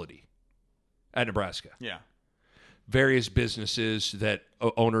facility at Nebraska. Yeah. Various businesses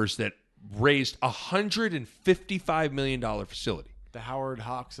owners that raised $155 million facility. The Howard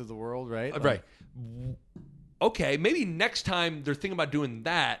Hawks of the world, right? Right. Okay, maybe next time they're thinking about doing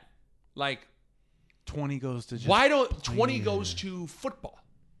that. Like 20 goes to. Why don't 20 goes to football?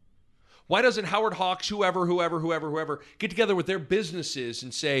 Why doesn't Howard Hawks, whoever, get together with their businesses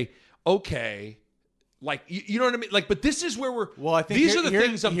and say, okay, like, you know what I mean? Like, but this is where we're. Well, I think these are the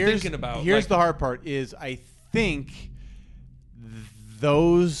things I'm thinking about. Here's the hard part is I think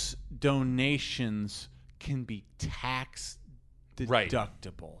those donations can be tax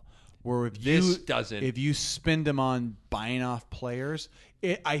deductible. Where if you spend them on buying off players,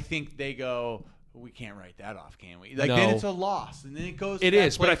 I think they go. We can't write that off, can we? Like, then it's a loss, and then it goes. It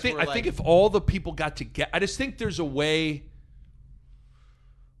is, but I think if all the people got together, I just think there's a way.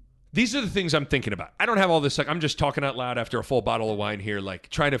 These are the things I'm thinking about. I don't have all this. Like, I'm just talking out loud after a full bottle of wine here. Like,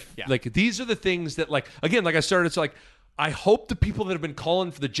 trying to like. These are the things that, like, again, like I started. It's like I hope the people that have been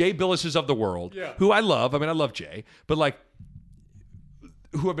calling for the Jay Billises of the world, who I love. I mean, I love Jay, but like,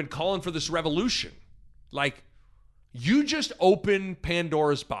 who have been calling for this revolution, like, you just open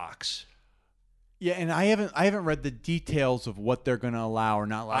Pandora's box. Yeah, and I haven't read the details of what they're going to allow or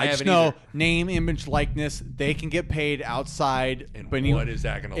not allow. I just haven't know either. Name, image, likeness. They can get paid outside. And what is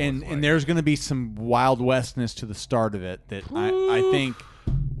that going to look like? And there's going to be some Wild Westness to the start of it that I think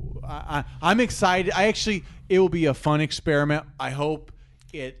I'm excited. It will be a fun experiment. I hope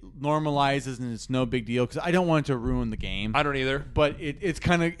it normalizes and it's no big deal because I don't want it to ruin the game. I don't either. But it's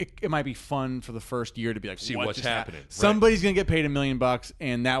kind of it might be fun for the first year to be like, see what's happening. Right. Somebody's going to get paid $1 million,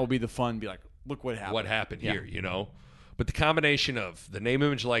 and that will be the fun. Be like, look what happened. What happened here, But the combination of the name,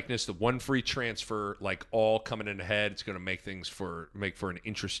 image, likeness, the one free transfer, like all coming in ahead, it's going to make things for an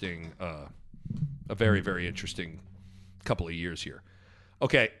interesting, a very, very interesting couple of years here.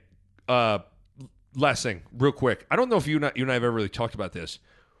 Okay, last thing, real quick. I don't know if you and I have ever really talked about this.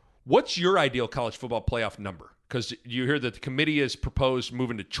 What's your ideal college football playoff number? Because you hear that the committee has proposed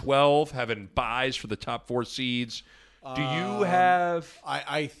moving to 12, having buys for the top 4 seeds. Do you have?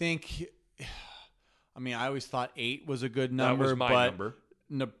 I think. I mean, I always thought 8 was a good number. That was my number.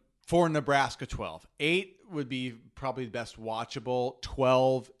 For Nebraska, 12. 8 would be probably the best watchable.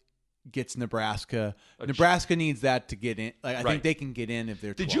 12 gets Nebraska. Nebraska needs that to get in. Like, I think they can get in if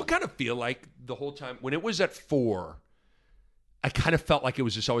they're 12. Did you kind of feel like the whole time when it was at 4, I kind of felt like it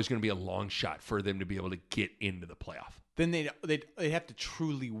was just always going to be a long shot for them to be able to get into the playoff? Then they'd have to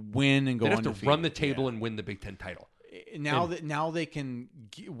truly win and go They'd have undefeated. to run the table and win the Big Ten title. Now they can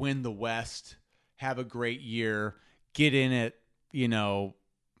win the West, have a great year, get in it. You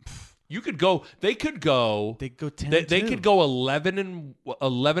could go. They could go. They go 10. They could go 11-1,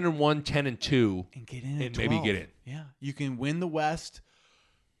 10-2, and get in and 12. maybe get in. Yeah, you can win the West,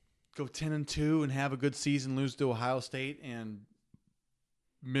 go 10-2, and have a good season. Lose to Ohio State and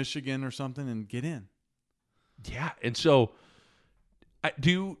Michigan or something, and get in. Yeah, and so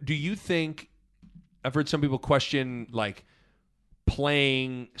do you think? I've heard some people question like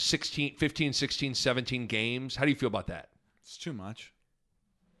playing 15, 16, 17 games. How do you feel about that? It's too much.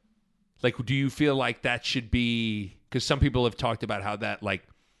 Like, do you feel like that should be – because some people have talked about how that, like,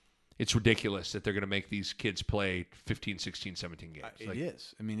 it's ridiculous that they're going to make these kids play 15, 16, 17 games. It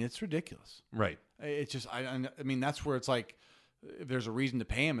is. I mean, it's ridiculous. Right. It's just – I mean, that's where it's like if there's a reason to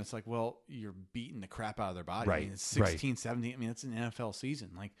pay him, it's like, well, you're beating the crap out of their body. Right, I mean, it's 16, 17. I mean, it's an NFL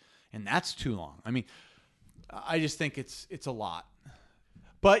season. Like, and that's too long. I mean, I just think it's a lot.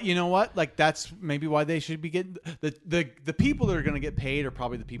 But you know what? Like, that's maybe why they should be getting the people that are going to get paid are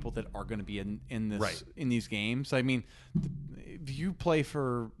probably the people that are going to be in this in these games. I mean, if you play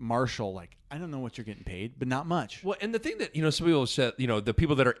for Marshall, like, I don't know what you're getting paid, but not much. Well, and the thing that, some people have said, the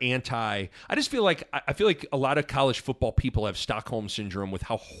people that are I just feel like a lot of college football people have Stockholm syndrome with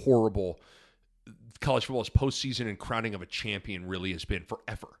how horrible college football's postseason and crowning of a champion really has been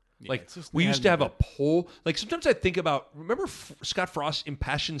forever. Yeah, we used to have a poll. Like, sometimes I think about, remember Scott Frost's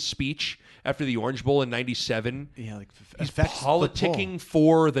impassioned speech after the Orange Bowl in '97? Yeah, like he's politicking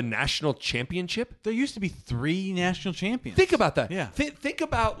for the national championship. There used to be 3 national champions. Think about that. Yeah. Think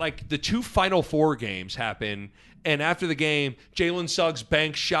about, like, the 2 Final Four games happen, and after the game, Jalen Suggs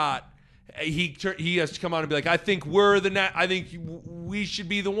bank shot. He has to come out and be like, I think I think we should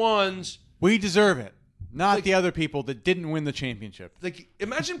be the ones. We deserve it. Not the other people that didn't win the championship. Like,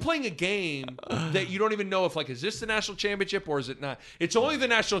 imagine playing a game that you don't even know if, like, is this the national championship or is it not? It's only the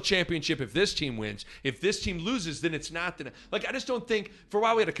national championship if this team wins. If this team loses, then it's not. Like, I just don't think, for a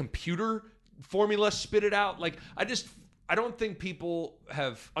while we had a computer formula spit it out. Like, I don't think people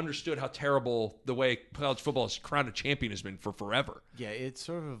have understood how terrible the way college football has crowned a champion has been for forever. Yeah, it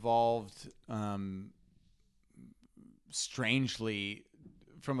sort of evolved strangely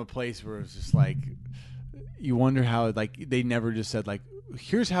from a place where it was just like, you wonder how, like, they never just said, like,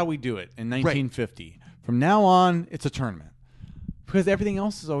 here's how we do it in 1950. Right. From now on, it's a tournament. Because everything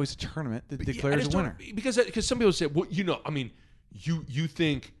else is always a tournament that declares a winner. Because some people say, well, I mean, you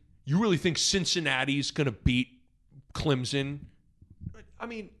really think Cincinnati's going to beat Clemson? I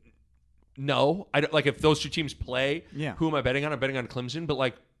mean, no. I don't, like, if those 2 teams play, who am I betting on? I'm betting on Clemson. But,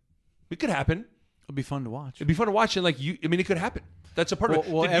 like, it could happen. It'll be fun to watch. It'd be fun to watch. And, like, it could happen. That's a part of it.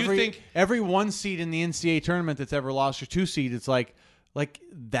 Well, every 1 seed in the NCAA tournament that's ever lost, or 2 seed, it's like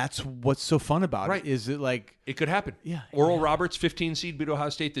that's what's so fun about it. Is it like it could happen? Yeah. Oral Roberts, 15 seed, beat Ohio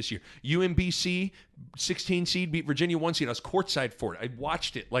State this year. UMBC, 16 seed, beat Virginia 1 seed. I was courtside for it. I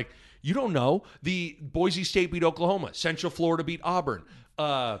watched it. Like, you don't know. The Boise State beat Oklahoma. Central Florida beat Auburn.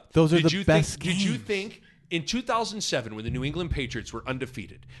 Those are the best games. Did you think in 2007, when the New England Patriots were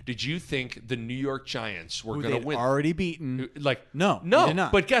undefeated, did you think the New York Giants were going to win? Already beaten. Like, no, they did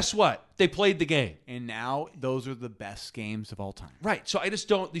not. But guess what? They played the game, and now those are the best games of all time. Right. So I just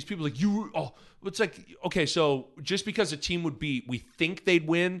don't. These people are like it's like, okay. So just because a team we think they'd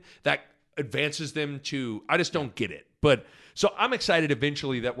win, that advances them to. I just don't get it. But so I'm excited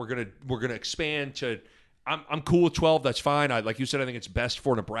eventually that we're gonna expand to. I'm cool with 12. That's fine. Like you said, I think it's best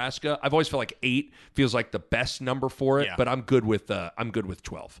for Nebraska. I've always felt like 8 feels like the best number for it, but I'm good with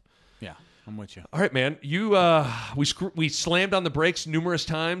 12. Yeah, I'm with you. All right, man. We slammed on the brakes numerous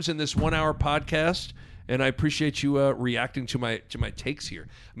times in this 1-hour podcast, and I appreciate you reacting to my takes here.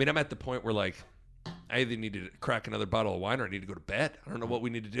 I mean, I'm at the point where, like, I either need to crack another bottle of wine or I need to go to bed. I don't know what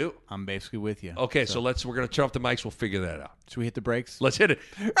we need to do. I'm basically with you. Okay, so we're gonna turn off the mics. We'll figure that out. Should we hit the brakes? Let's hit it.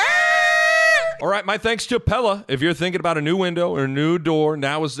 All right, my thanks to Pella. If you're thinking about a new window or a new door,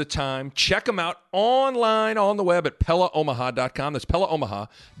 now is the time. Check them out online on the web at PellaOmaha.com. That's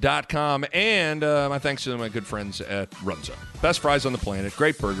PellaOmaha.com. And my thanks to my good friends at Runza. Best fries on the planet,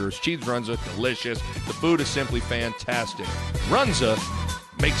 great burgers, cheese Runza, delicious. The food is simply fantastic. Runza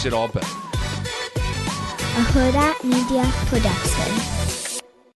makes it all better. A Huda Media Production.